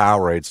mentioned this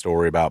Powerade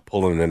story about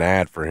pulling an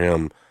ad for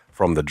him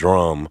from the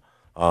Drum.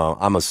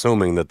 I'm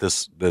assuming that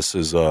this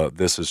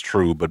is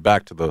true. But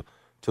back to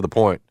the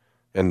point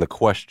and the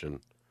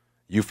question,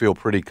 you feel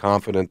pretty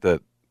confident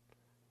that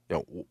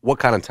what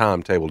kind of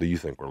timetable do you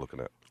think we're looking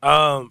at?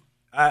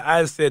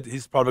 I said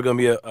he's probably going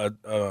to be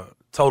a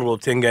total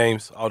of 10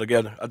 games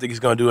altogether. I think he's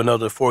going to do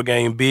another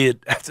 4-game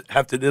bid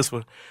after this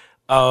one.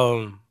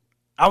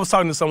 I was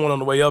talking to someone on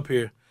the way up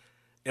here,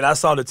 and I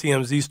saw the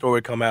TMZ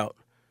story come out.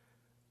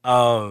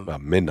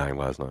 About midnight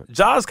last night.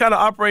 Ja's kind of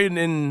operating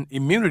in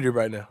immunity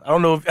right now. I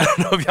don't know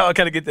if y'all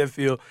kind of get that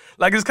feel.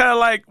 Like, it's kind of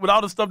like with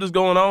all the stuff that's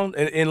going on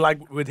and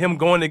like with him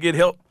going to get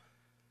help,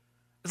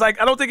 it's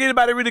like I don't think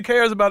anybody really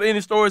cares about any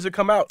stories that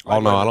come out. Oh,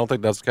 no, I don't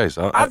think that's the case.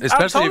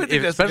 Especially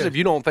if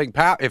you don't think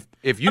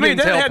if you didn't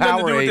tell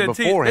Powerade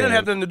beforehand. It didn't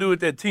have nothing to do with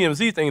that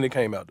TMZ thing that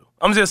came out, though.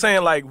 I'm just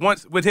saying, like,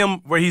 once with him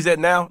where he's at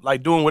now,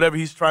 like doing whatever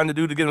he's trying to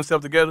do to get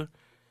himself together,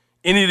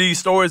 any of these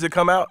stories that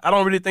come out, I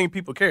don't really think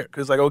people care.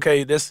 Because, like,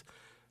 okay,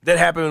 that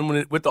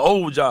happened with the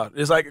old Ja.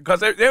 It's like, because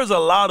there's a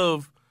lot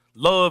of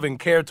love and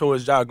care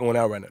towards Ja going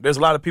out right now. There's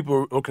a lot of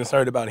people who are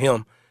concerned about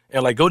him.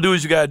 And, like, go do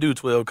what you got to do,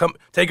 12. Come,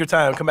 take your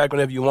time, come back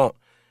whenever you want.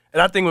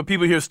 And I think when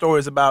people hear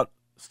stories about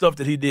stuff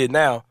that he did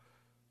now,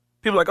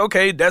 people are like,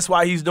 okay, that's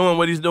why he's doing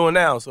what he's doing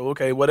now. So,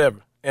 okay, whatever.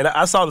 And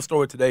I saw the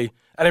story today.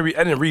 I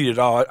didn't read it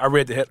all. I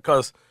read the head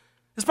because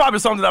it's probably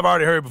something I've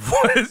already heard before.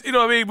 You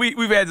know what I mean?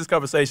 We've had this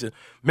conversation.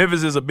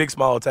 Memphis is a big,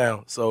 small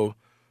town. So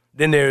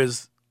then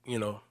there's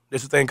a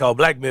thing called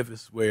Black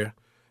Memphis where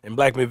in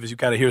Black Memphis you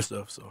kind of hear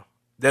stuff. So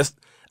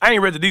I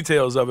ain't read the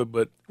details of it,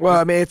 but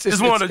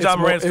it's one of the Ja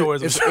Morant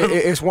stories.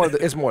 It's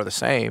more of the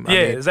same. Yeah,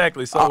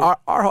 exactly. So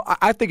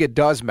I think it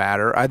does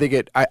matter. I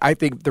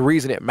think the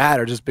reason it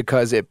matters is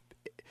because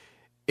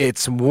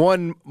it's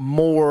one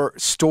more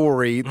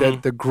story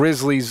that the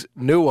Grizzlies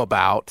knew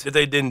about that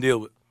they didn't deal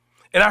with.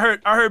 And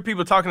I heard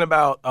people talking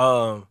about,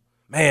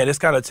 it's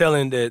kind of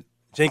telling that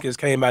Jenkins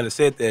came out and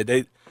said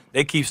that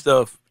they keep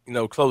stuff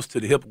close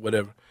to the hip or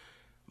whatever.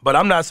 But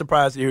I'm not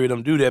surprised to hear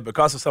them do that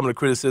because of some of the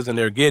criticism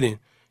they're getting.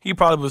 He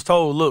probably was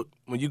told, look,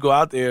 when you go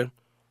out there,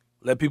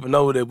 let people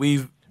know that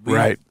we've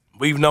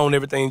known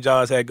everything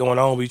Ja's had going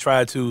on. We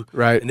tried to,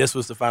 and this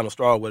was the final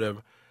straw or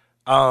whatever.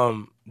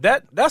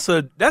 That's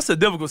a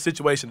difficult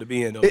situation to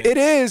be in, though. It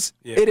is.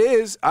 Yeah. It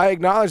is. I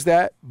acknowledge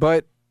that,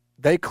 but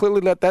they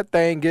clearly let that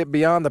thing get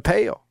beyond the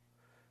pale.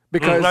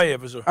 Because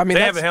for sure. I mean,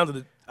 they haven't handled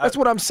it. That's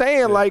what I'm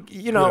saying.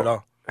 Yeah,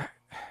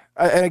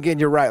 and again,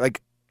 you're right. Like,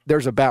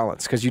 there's a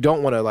balance because you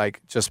don't want to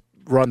like just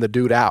run the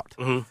dude out.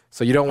 Mm-hmm.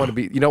 So you don't want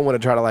to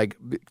try to like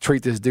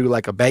treat this dude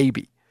like a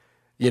baby,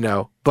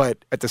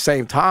 But at the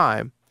same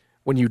time,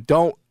 when you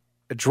don't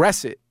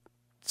address it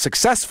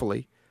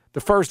successfully,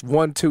 the first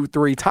 1, 2,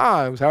 3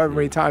 times, however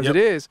many times it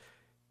is,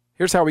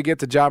 here's how we get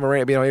to Ja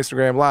Morant being on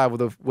Instagram Live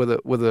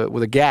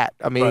with a gat.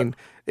 I mean,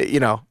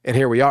 and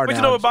here we are. But now.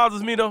 You know what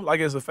bothers me though? Like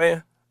as a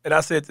fan, and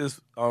I said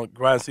this on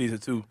Grind Season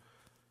 2,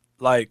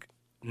 like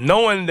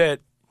knowing that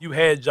you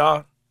had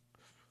Ja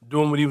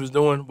doing what he was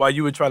doing while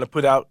you were trying to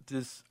put out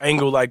this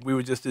angle like we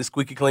were just this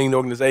squeaky clean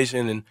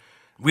organization and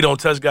we don't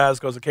touch guys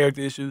because of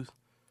character issues.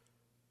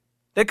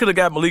 They could have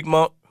got Malik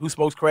Monk, who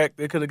smokes crack.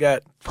 They could have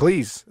got.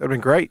 Please, that'd been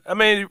great. I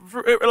mean,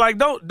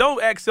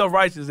 don't act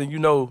self-righteous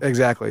and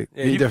exactly.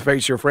 Yeah, you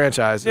defaced your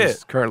franchise.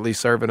 Is currently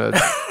serving a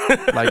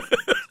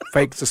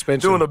fake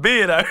suspension, doing a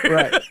bid out here.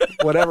 Right,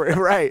 whatever.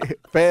 Right,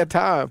 bad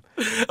time.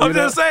 I'm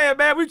just saying,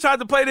 man. We tried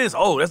to play this.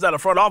 Oh, that's not a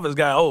front office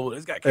guy. Oh,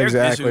 it's got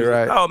character issues.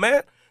 Right. Oh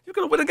man. You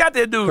could have went and got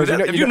that dude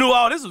if you knew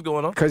all this was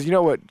going on. Because you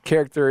know what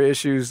character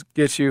issues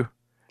get you?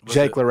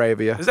 Jake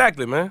LaRavia.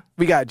 Exactly, man.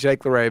 We got Jake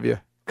LaRavia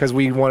because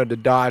we wanted to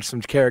dodge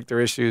some character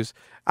issues.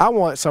 I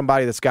want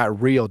somebody that's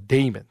got real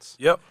demons.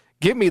 Yep.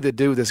 Give me the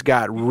dude that's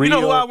got real. You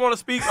know who I want to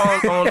speak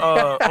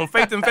on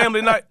Faith and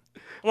Family Night?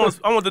 I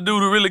want the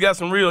dude who really got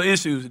some real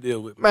issues to deal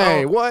with.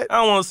 Man, what? I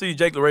don't want to see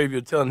Jake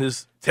LaRavia telling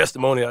his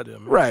testimony out there,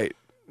 man. Right.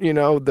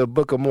 The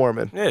Book of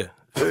Mormon. Yeah.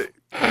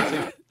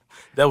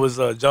 That was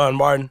John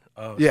Martin.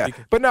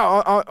 Speaking. But no,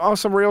 on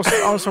some real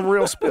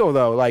spill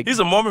though. Like he's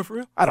a Mormon for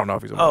real? I don't know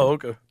if he's a Mormon. Oh,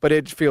 okay. But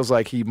it feels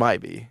like he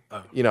might be.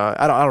 I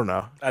don't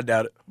know. I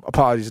doubt it.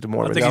 Apologies to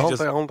Mormons. I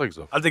don't think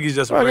so. I think he's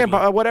just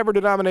whatever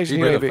denomination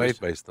he may be. A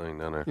faith-based thing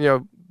down there.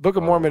 Book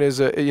of Mormon is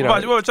a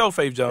What's your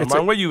faith, John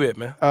Martin? Where you at,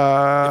 man?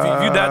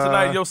 If you die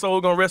tonight, your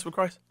soul gonna rest with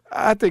Christ?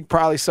 I think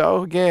probably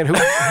so. Again, who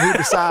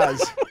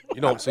decides?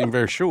 You don't seem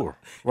very sure.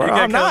 Well,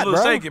 I'm not,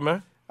 bro. Shaky,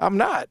 man. I'm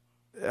not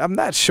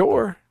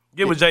sure.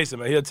 Get with Jason,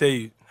 man. He'll tell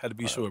you how to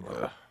be sure,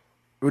 bro.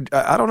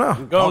 I don't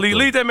know. Go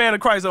lead that man to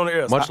Christ on the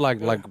air. Much like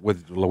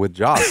with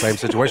Ja, same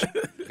situation.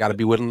 Got to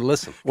be willing to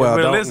listen. Well,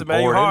 don't listen,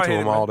 man. Pour into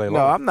him all day long.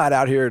 No, I'm not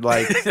out here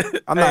like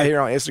I'm not here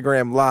on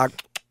Instagram lock.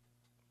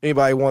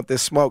 Anybody want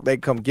this smoke? They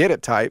come get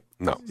it type.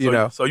 No. You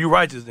know. So you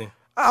righteous then?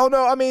 I don't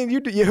know. I mean,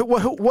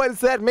 what does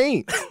that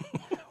mean?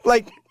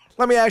 Like,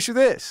 let me ask you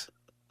this.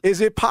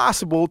 Is it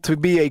possible to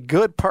be a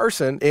good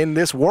person in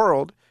this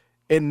world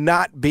and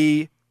not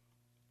be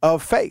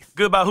of faith?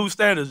 Good by whose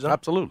standards, John?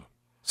 Absolutely.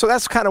 So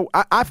that's kind of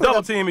I feel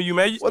double teaming you,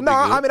 man. Well, no,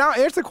 I mean, I'll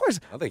answer the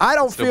question. I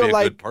don't feel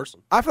like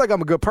I feel like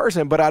I'm a good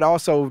person, but I'd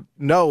also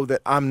know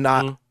that I'm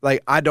not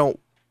like I don't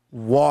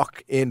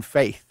walk in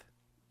faith.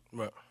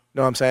 Right.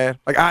 Know what I'm saying?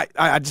 Like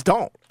I just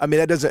don't. I mean,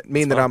 that doesn't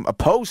mean that I'm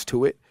opposed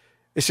to it.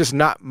 It's just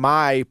not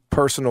my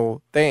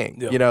personal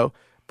thing, you know.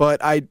 But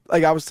I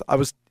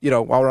was, you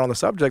know, while we're on the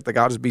subject, like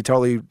I'll just be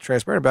totally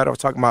transparent about it. I was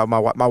talking about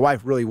my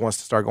wife really wants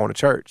to start going to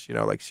church. You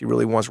know, like she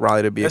really wants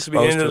Riley to be exposed to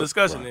it. That should be the end of the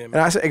discussion, then. And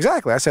I said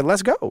exactly. I said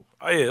let's go.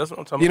 Oh yeah, that's what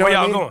I'm talking about. Where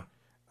y'all going?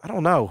 I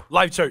don't know.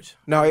 Life Church.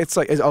 No, it's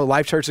like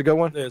Life Church is a good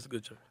one. Yeah, it's a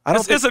good church.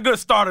 It's a good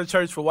starter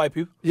church for white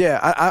people.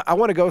 Yeah, I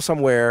want to go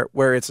somewhere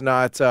where it's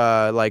not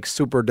like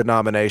super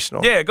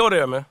denominational. Yeah, go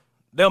there, man.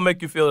 They'll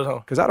make you feel at home.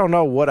 Because I don't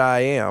know what I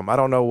am. I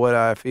don't know what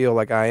I feel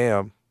like I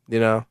am. You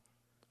know.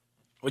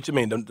 What you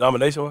mean,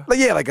 denomination? Like,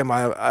 yeah, like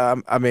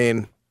I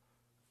mean,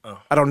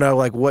 I don't know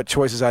like what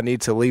choices I need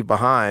to leave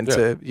behind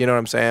to, you know what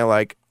I'm saying?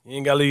 Like, you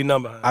ain't got to leave your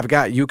number behind. I've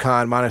got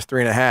UConn minus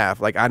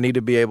 3.5. Like, I need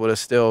to be able to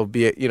still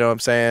be, you know what I'm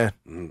saying?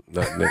 You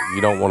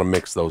don't want to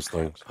mix those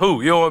things.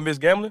 Who? You don't want to miss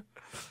gambling?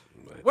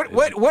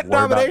 What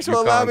nomination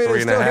will allow me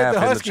to still hit the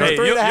Huskies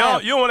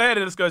 3.5? You don't want to have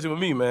a discussion with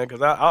me, man,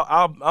 because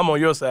I'm on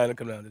your side and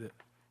come down to that.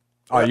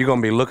 Are you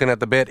going to be looking at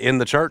the bet in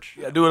the church?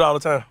 Yeah, I do it all the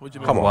time. What you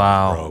mean? Come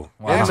on, bro.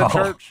 Wow. In the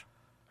church?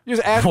 You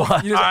just ask. All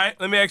right,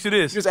 let me ask you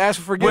this. You just ask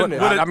for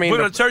forgiveness.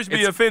 Would a church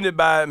be offended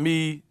by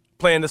me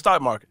playing the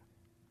stock market?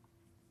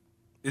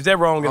 Is that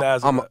wrong in the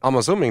eyes of God? I'm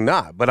assuming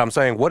not, but I'm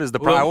saying, what is the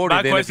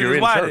priority then if you're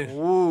in church?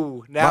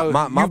 Ooh,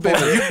 now you've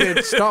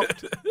been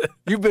stumped.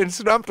 You've been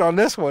stumped on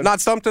this one.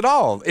 Not stumped at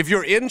all. If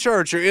you're in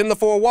church, you're in the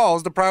four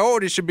walls, the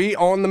priority should be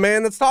on the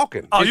man that's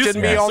talking. It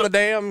shouldn't be on the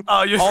damn,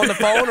 on the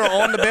phone or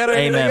on the bed or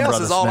anything else,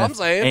 is all I'm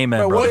saying.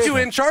 Amen, what you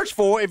in church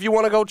for if you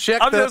want to go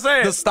check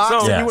the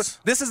stocks?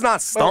 This is not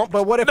stumped.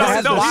 But what if it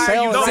has to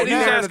sell sitting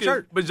there in the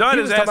church? But John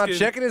is talking about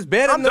checking his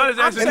bed in the church.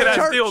 John is asking, can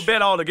I still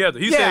bet altogether?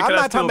 He said, I'm can I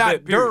not still talking bet,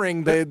 about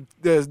during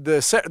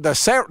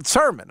the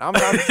sermon. I'm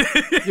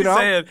you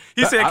know.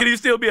 He said, can he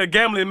still be a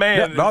gambling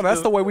man? No,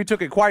 that's the way we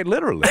took it quite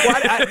literally.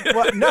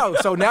 No,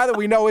 so now that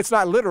we know it's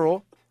not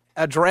literal,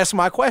 address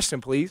my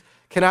question, please.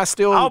 Can I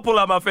still? I'll pull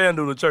out my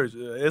FanDuel to church.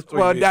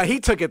 Well, now he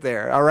took it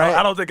there. All right.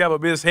 I don't think I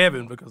would miss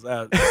heaven because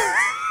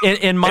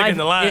in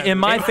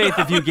my faith,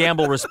 if you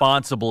gamble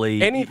responsibly,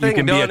 you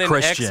can be a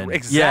Christian.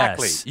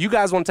 Exactly. Yes. You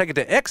guys want to take it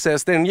to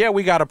excess, then yeah,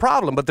 we got a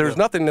problem. But there's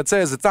nothing that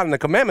says it's not in the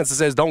commandments that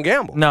says don't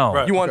gamble. No.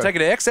 Right. You want to take it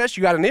to excess,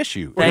 you got an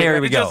issue.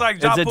 There we go. Just like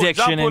it's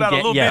addiction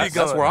and yes.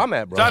 That's where I'm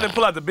at, bro. John didn't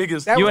pull out the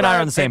biggest. You and I are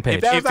on the same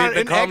page. If it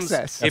becomes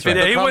excess,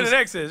 he went in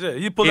excess. Yeah,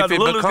 he pulled out the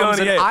littlest gun he had. If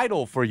it becomes an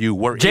idol for you,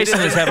 where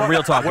Jason is having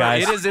real talk,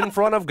 guys. It is in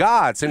front of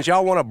God. Since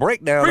y'all want a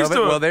breakdown of it,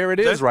 well, there it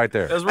is right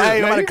there. That's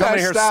right. Nobody coming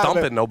here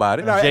stumping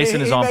nobody.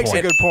 Jason is on point. He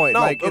makes a good point.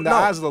 Like in the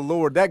eyes of the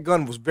Lord, that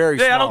gun was very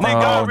small. I don't think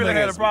God really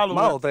had a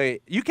problem with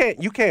it. You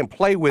can't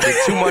play with it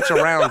too much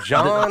around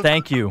John.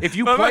 Thank you. If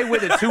you play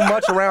with it too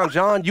much around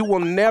John, you will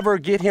never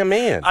get him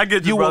in. I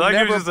get you, brother. will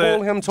never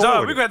pull him toward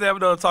John, we're going to have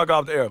another talk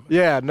off the air.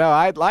 Yeah, no,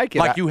 I'd like it.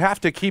 Like you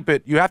have to keep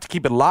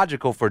it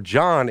logical for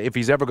John if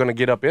he's ever going to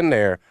get up in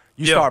there.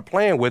 You start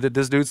playing with it,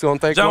 this dude's going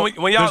to think, John,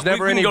 there's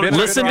never any benefit.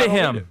 Listen to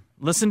him.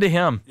 Listen to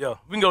him. Yeah,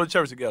 we can go to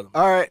church together.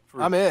 All right,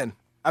 I'm in.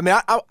 I mean,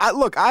 I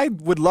look, I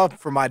would love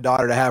for my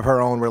daughter to have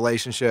her own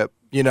relationship,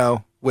 you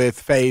know, with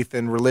faith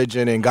and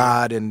religion and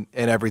God and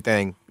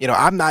everything. You know,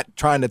 I'm not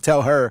trying to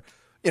tell her,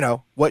 you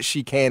know, what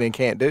she can and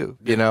can't do,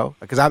 you know,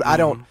 because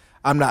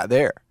I'm not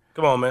there.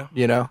 Come on, man.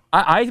 You know?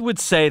 I would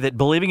say that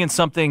believing in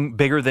something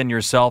bigger than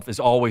yourself is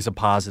always a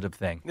positive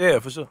thing. Yeah,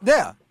 for sure.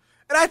 Yeah.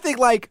 And I think,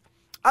 like,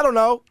 I don't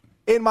know,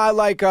 in my,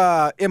 like,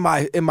 in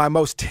my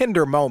most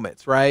tender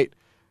moments, right?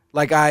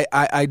 Like,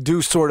 I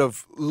do sort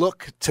of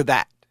look to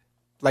that.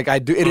 Like I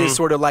do, it is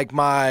sort of like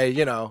my,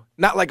 you know,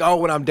 not like,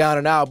 when I'm down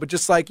and out, but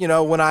just like, you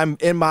know, when I'm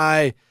in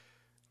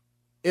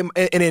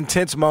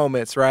intense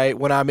moments, right?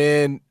 When I'm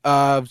in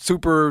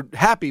super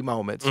happy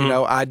moments, you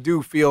know, I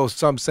do feel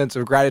some sense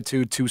of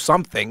gratitude to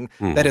something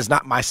that is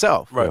not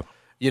myself. Right.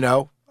 You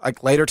know,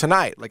 like later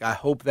tonight, like I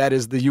hope that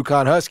is the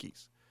UConn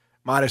Huskies.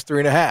 minus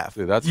 3.5.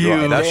 Dude, that's your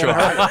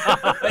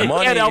idol.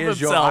 Money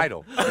is your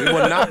idol. We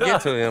will not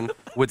get to him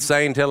with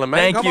saying, tell him,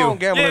 man, come on,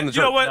 gamble in the church.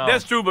 You know what? No.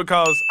 That's true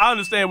because I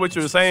understand what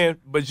you're saying,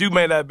 but you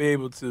may not be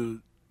able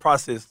to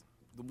process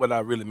what I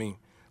really mean.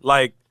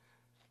 Like,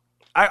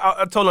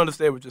 I totally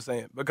understand what you're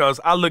saying because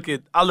I look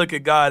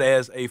at God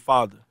as a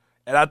father,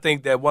 and I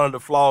think that one of the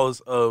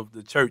flaws of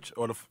the church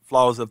or the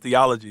flaws of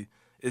theology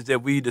is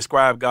that we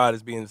describe God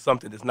as being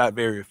something that's not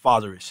very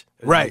fatherish.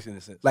 Right. Makes any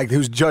sense. Like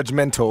who's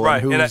judgmental.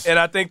 Right. And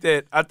I think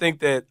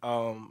that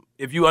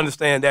if you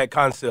understand that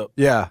concept,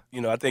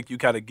 you know, I think you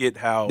kind of get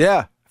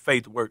how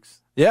faith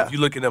works. Yeah. If you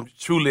look at them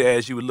truly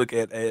as you would look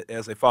at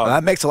as a father. Well,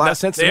 that makes a lot of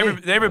sense to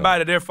me.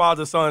 Everybody, their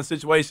father-son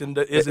situation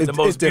isn't the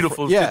most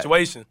beautiful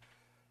situation.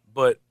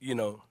 But, you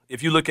know,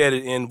 if you look at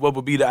it in what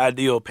would be the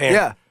ideal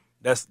parent,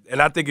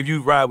 And I think if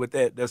you ride with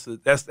that,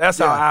 that's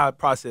how I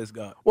process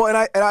God. Well,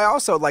 and I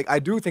also I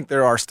do think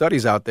there are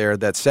studies out there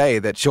that say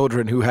that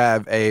children who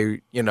have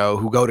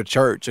who go to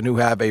church and who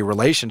have a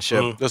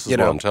relationship, this is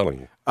what I'm telling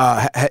you,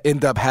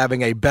 end up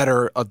having a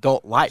better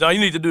adult life. John,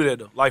 you need to do that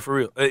though, like for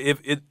real. If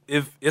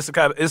it's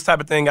it's type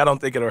of thing, I don't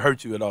think it'll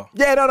hurt you at all.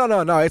 Yeah,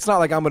 no. It's not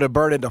like I'm going to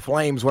burn into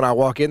flames when I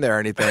walk in there or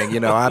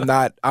anything. I'm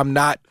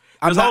not.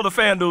 Just hold the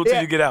fan dude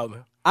till you get out,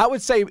 man. I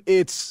would say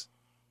it's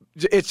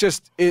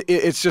just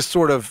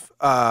sort of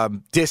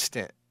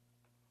distant.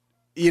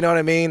 You know what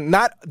I mean?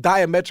 Not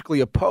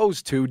diametrically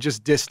opposed to,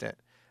 just distant.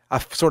 I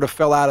sort of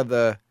fell out of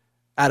the.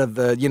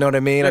 You know what I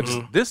mean?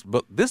 This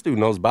dude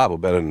knows Bible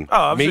better than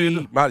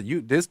me.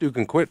 This dude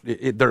can quit.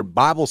 There are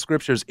Bible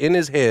scriptures in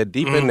his head,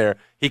 deep in there.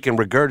 He can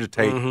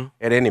regurgitate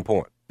at any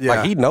point. Yeah.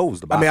 Like he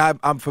knows the Bible. I mean,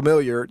 I'm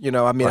familiar.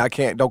 Right. I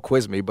can't. Don't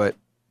quiz me, but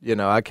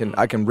I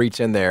can reach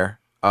in there.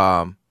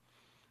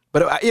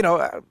 But I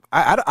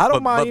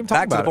don't mind even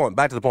talking about it.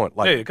 Back to the point.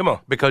 Like, hey, come on.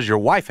 Because your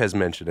wife has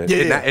mentioned it.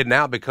 It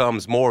now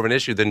becomes more of an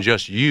issue than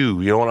just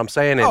you. You know what I'm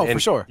saying? For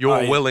sure.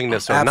 Your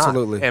willingness or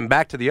absolutely. not. And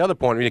back to the other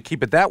point,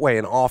 keep it that way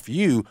and off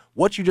you.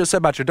 What you just said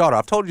about your daughter.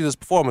 I've told you this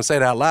before. I'm gonna say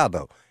it out loud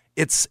though.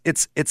 It's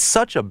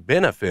such a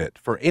benefit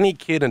for any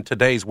kid in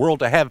today's world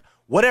to have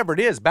whatever it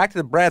is, back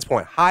to Brad's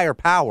point, higher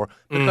power,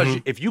 because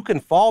if you can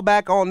fall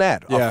back on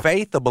that, a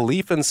faith, a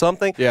belief in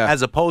something,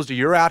 as opposed to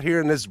you're out here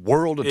in this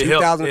world of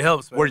 2000. It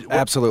helps, man.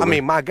 Absolutely. I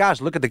mean, my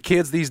gosh, look at the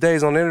kids these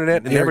days on the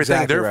internet and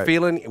everything they're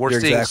feeling. We're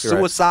seeing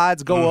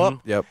suicides go up.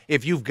 Yep.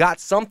 If you've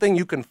got something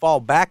you can fall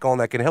back on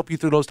that can help you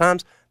through those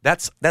times,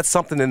 that's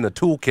something in the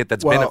toolkit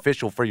that's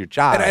beneficial for your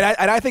child.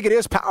 And I think it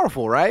is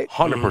powerful, right?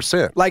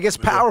 100%. Like it's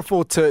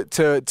powerful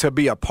to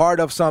be a part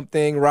of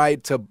something,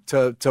 right?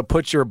 To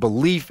put your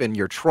belief and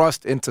your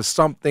trust into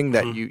something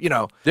that you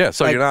know. Yeah,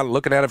 so you're not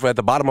looking at it at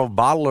the bottom of a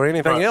bottle or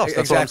anything else.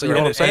 That's exactly. what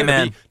I'm saying. You know what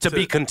I'm saying? Amen. To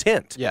be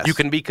content. Yes. You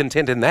can be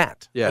content in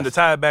that. Yes. And to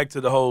tie it back to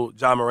the whole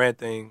John Morant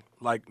thing,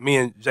 like me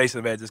and Jason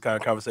have had this kind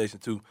of conversation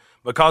too.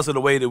 Because of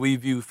the way that we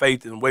view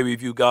faith and the way we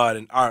view God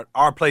and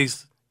our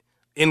place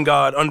in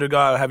God, under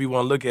God, however you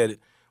want to look at it,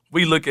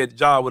 we look at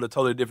John with a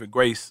totally different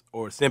grace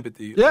or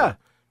sympathy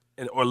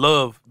or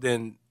love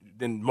than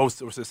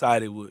most of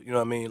society would. You know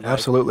what I mean? Like,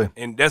 absolutely.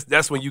 And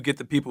that's when you get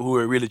the people who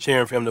are really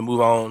cheering for him to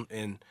move on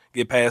and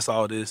get past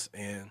all this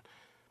and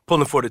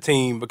pulling for the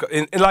team. Because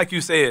and like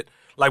you said,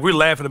 like we're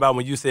laughing about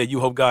when you said you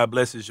hope God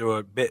blesses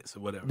your bets or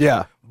whatever.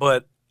 Yeah.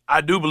 But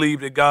I do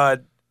believe that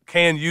God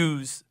can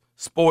use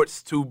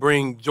sports to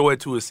bring joy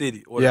to a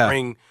city or to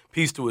bring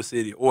peace to a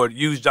city, or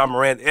use John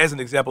Morant as an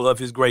example of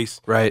his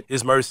grace,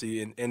 his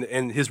mercy,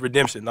 and his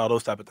redemption, and all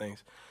those type of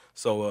things.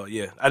 So, I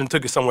didn't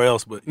took it somewhere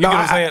else, but you know what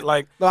I'm saying?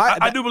 Like,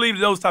 I do believe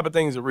those type of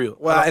things are real.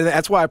 Well, and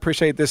that's why I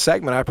appreciate this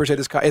segment. I appreciate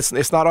this.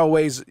 It's not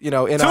always,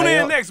 NIL. Tune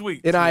in next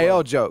week.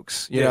 NIL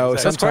jokes, exactly.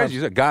 That's crazy.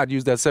 You said God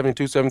used that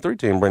 72-73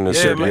 team to bring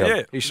this shit together.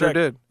 Yeah, he sure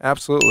did.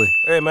 Absolutely.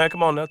 Hey, man,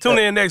 come on now. Tune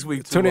in next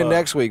week. Tune in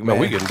next week, man.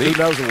 We can Who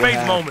knows what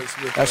Faith moments.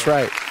 With, that's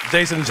right.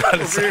 Jason and John.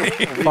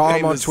 Follow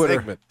him on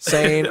Twitter.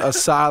 Sane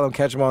Asylum.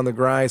 Catch him on the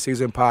Grind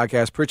Season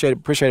podcast. Appreciate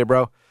it,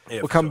 bro.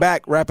 Yeah, we'll come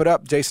back, wrap it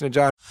up. Jason and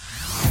John.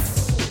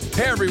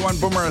 Hey everyone,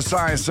 Boomer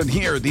Esiason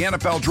here. The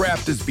NFL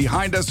Draft is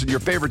behind us and your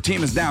favorite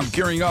team is now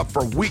gearing up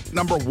for week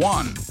number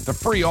 1. The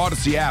free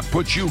Odyssey app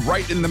puts you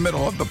right in the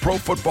middle of the pro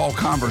football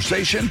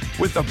conversation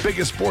with the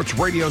biggest sports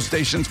radio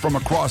stations from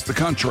across the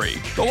country.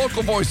 The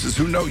local voices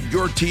who know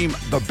your team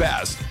the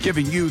best,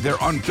 giving you their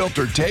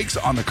unfiltered takes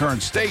on the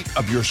current state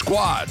of your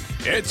squad.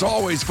 It's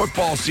always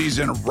football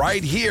season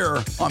right here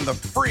on the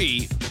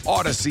free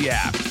Odyssey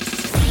app.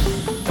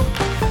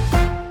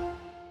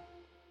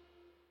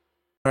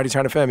 Already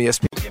trying to film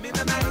ESPN.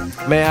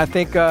 Man, I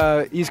think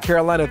East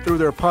Carolina threw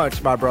their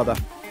punch, my brother.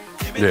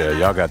 Yeah,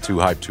 y'all got too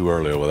hyped too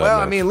early over that. Well,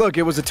 I mean, look,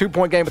 it was a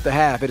 2-point game at the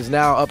half. It is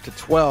now up to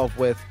 12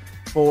 with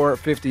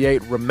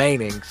 4:58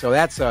 remaining. So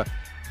that's a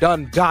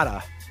done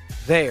data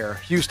there.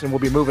 Houston will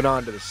be moving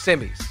on to the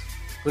semis.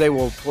 They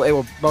will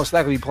most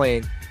likely be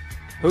playing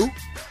who?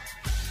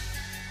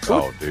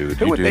 Oh, dude,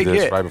 you do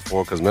this right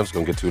before because Memphis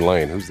going to get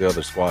Tulane. Who's the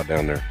other squad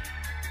down there?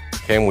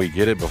 Can we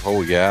get it before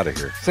we get out of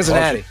here?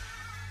 Cincinnati.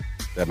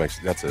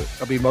 That's it.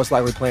 They'll be most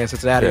likely playing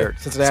Cincinnati. Yeah.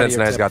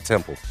 Cincinnati's got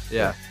Temple.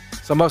 Yeah.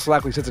 So most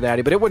likely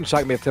Cincinnati, but it wouldn't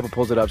shock me if Temple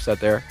pulls it upset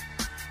there.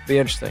 Be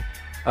interesting.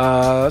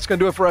 That's going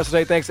to do it for us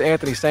today. Thanks to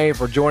Anthony Sane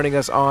for joining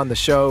us on the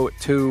show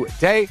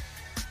today.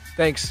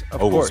 Thanks,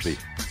 of Oglesby.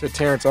 course, to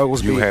Terrence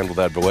Oglesby. You handled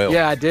that well.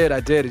 Yeah, I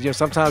did.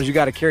 Sometimes you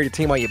got to carry the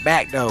team on your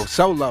back, though,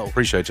 solo.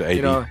 Appreciate you,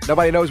 AD.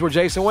 Nobody knows where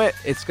Jason went.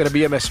 It's going to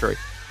be a mystery.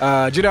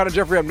 Judon and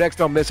Jeffrey up next.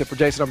 Don't miss it. For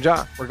Jason, I'm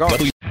John. We're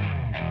going.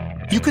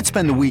 You could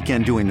spend the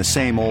weekend doing the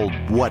same old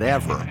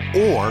whatever,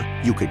 or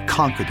you could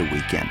conquer the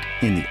weekend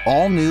in the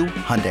all-new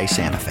Hyundai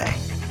Santa Fe.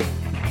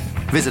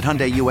 Visit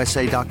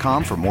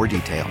HyundaiUSA.com for more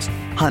details.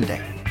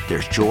 Hyundai,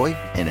 there's joy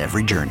in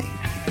every journey.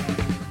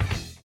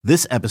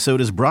 This episode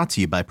is brought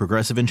to you by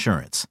Progressive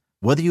Insurance.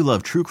 Whether you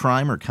love true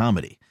crime or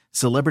comedy,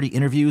 celebrity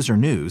interviews or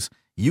news,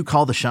 you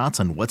call the shots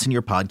on what's in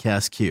your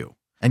podcast queue.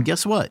 And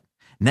guess what?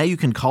 Now you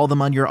can call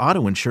them on your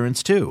auto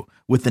insurance too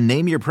with the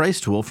Name Your Price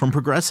tool from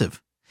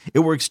Progressive. It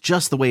works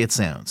just the way it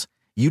sounds.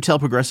 You tell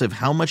Progressive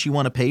how much you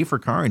want to pay for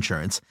car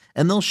insurance,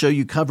 and they'll show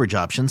you coverage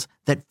options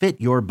that fit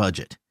your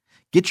budget.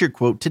 Get your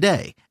quote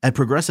today at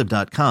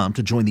Progressive.com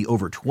to join the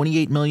over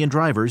 28 million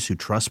drivers who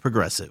trust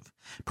Progressive.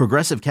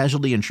 Progressive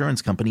Casualty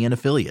Insurance Company and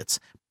Affiliates.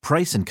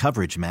 Price and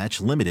coverage match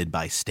limited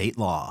by state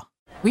law.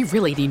 We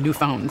really need new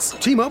phones.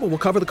 T-Mobile will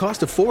cover the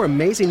cost of 4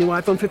 amazing new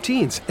iPhone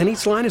 15s, and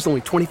each line is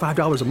only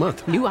 $25 a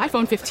month. New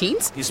iPhone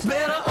 15s? It's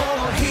better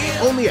over here.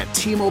 Only at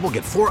T-Mobile,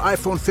 get 4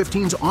 iPhone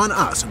 15s on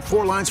us and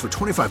 4 lines for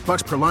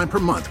 $25 per line per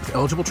month with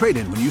eligible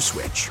trade-in when you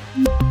switch.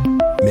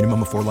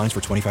 Minimum of 4 lines for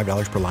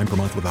 $25 per line per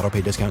month with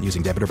autopay discount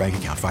using debit or bank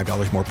account.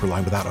 $5 more per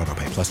line without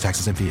autopay, plus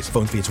taxes and fees.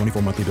 Phone fee at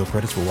 24 monthly bill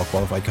credits for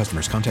well-qualified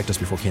customers. Contact us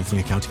before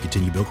canceling account to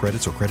continue bill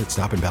credits or credit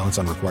stop and balance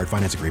on required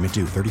finance agreement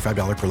due.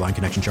 $35 per line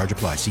connection charge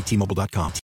applies. See T-Mobile.com.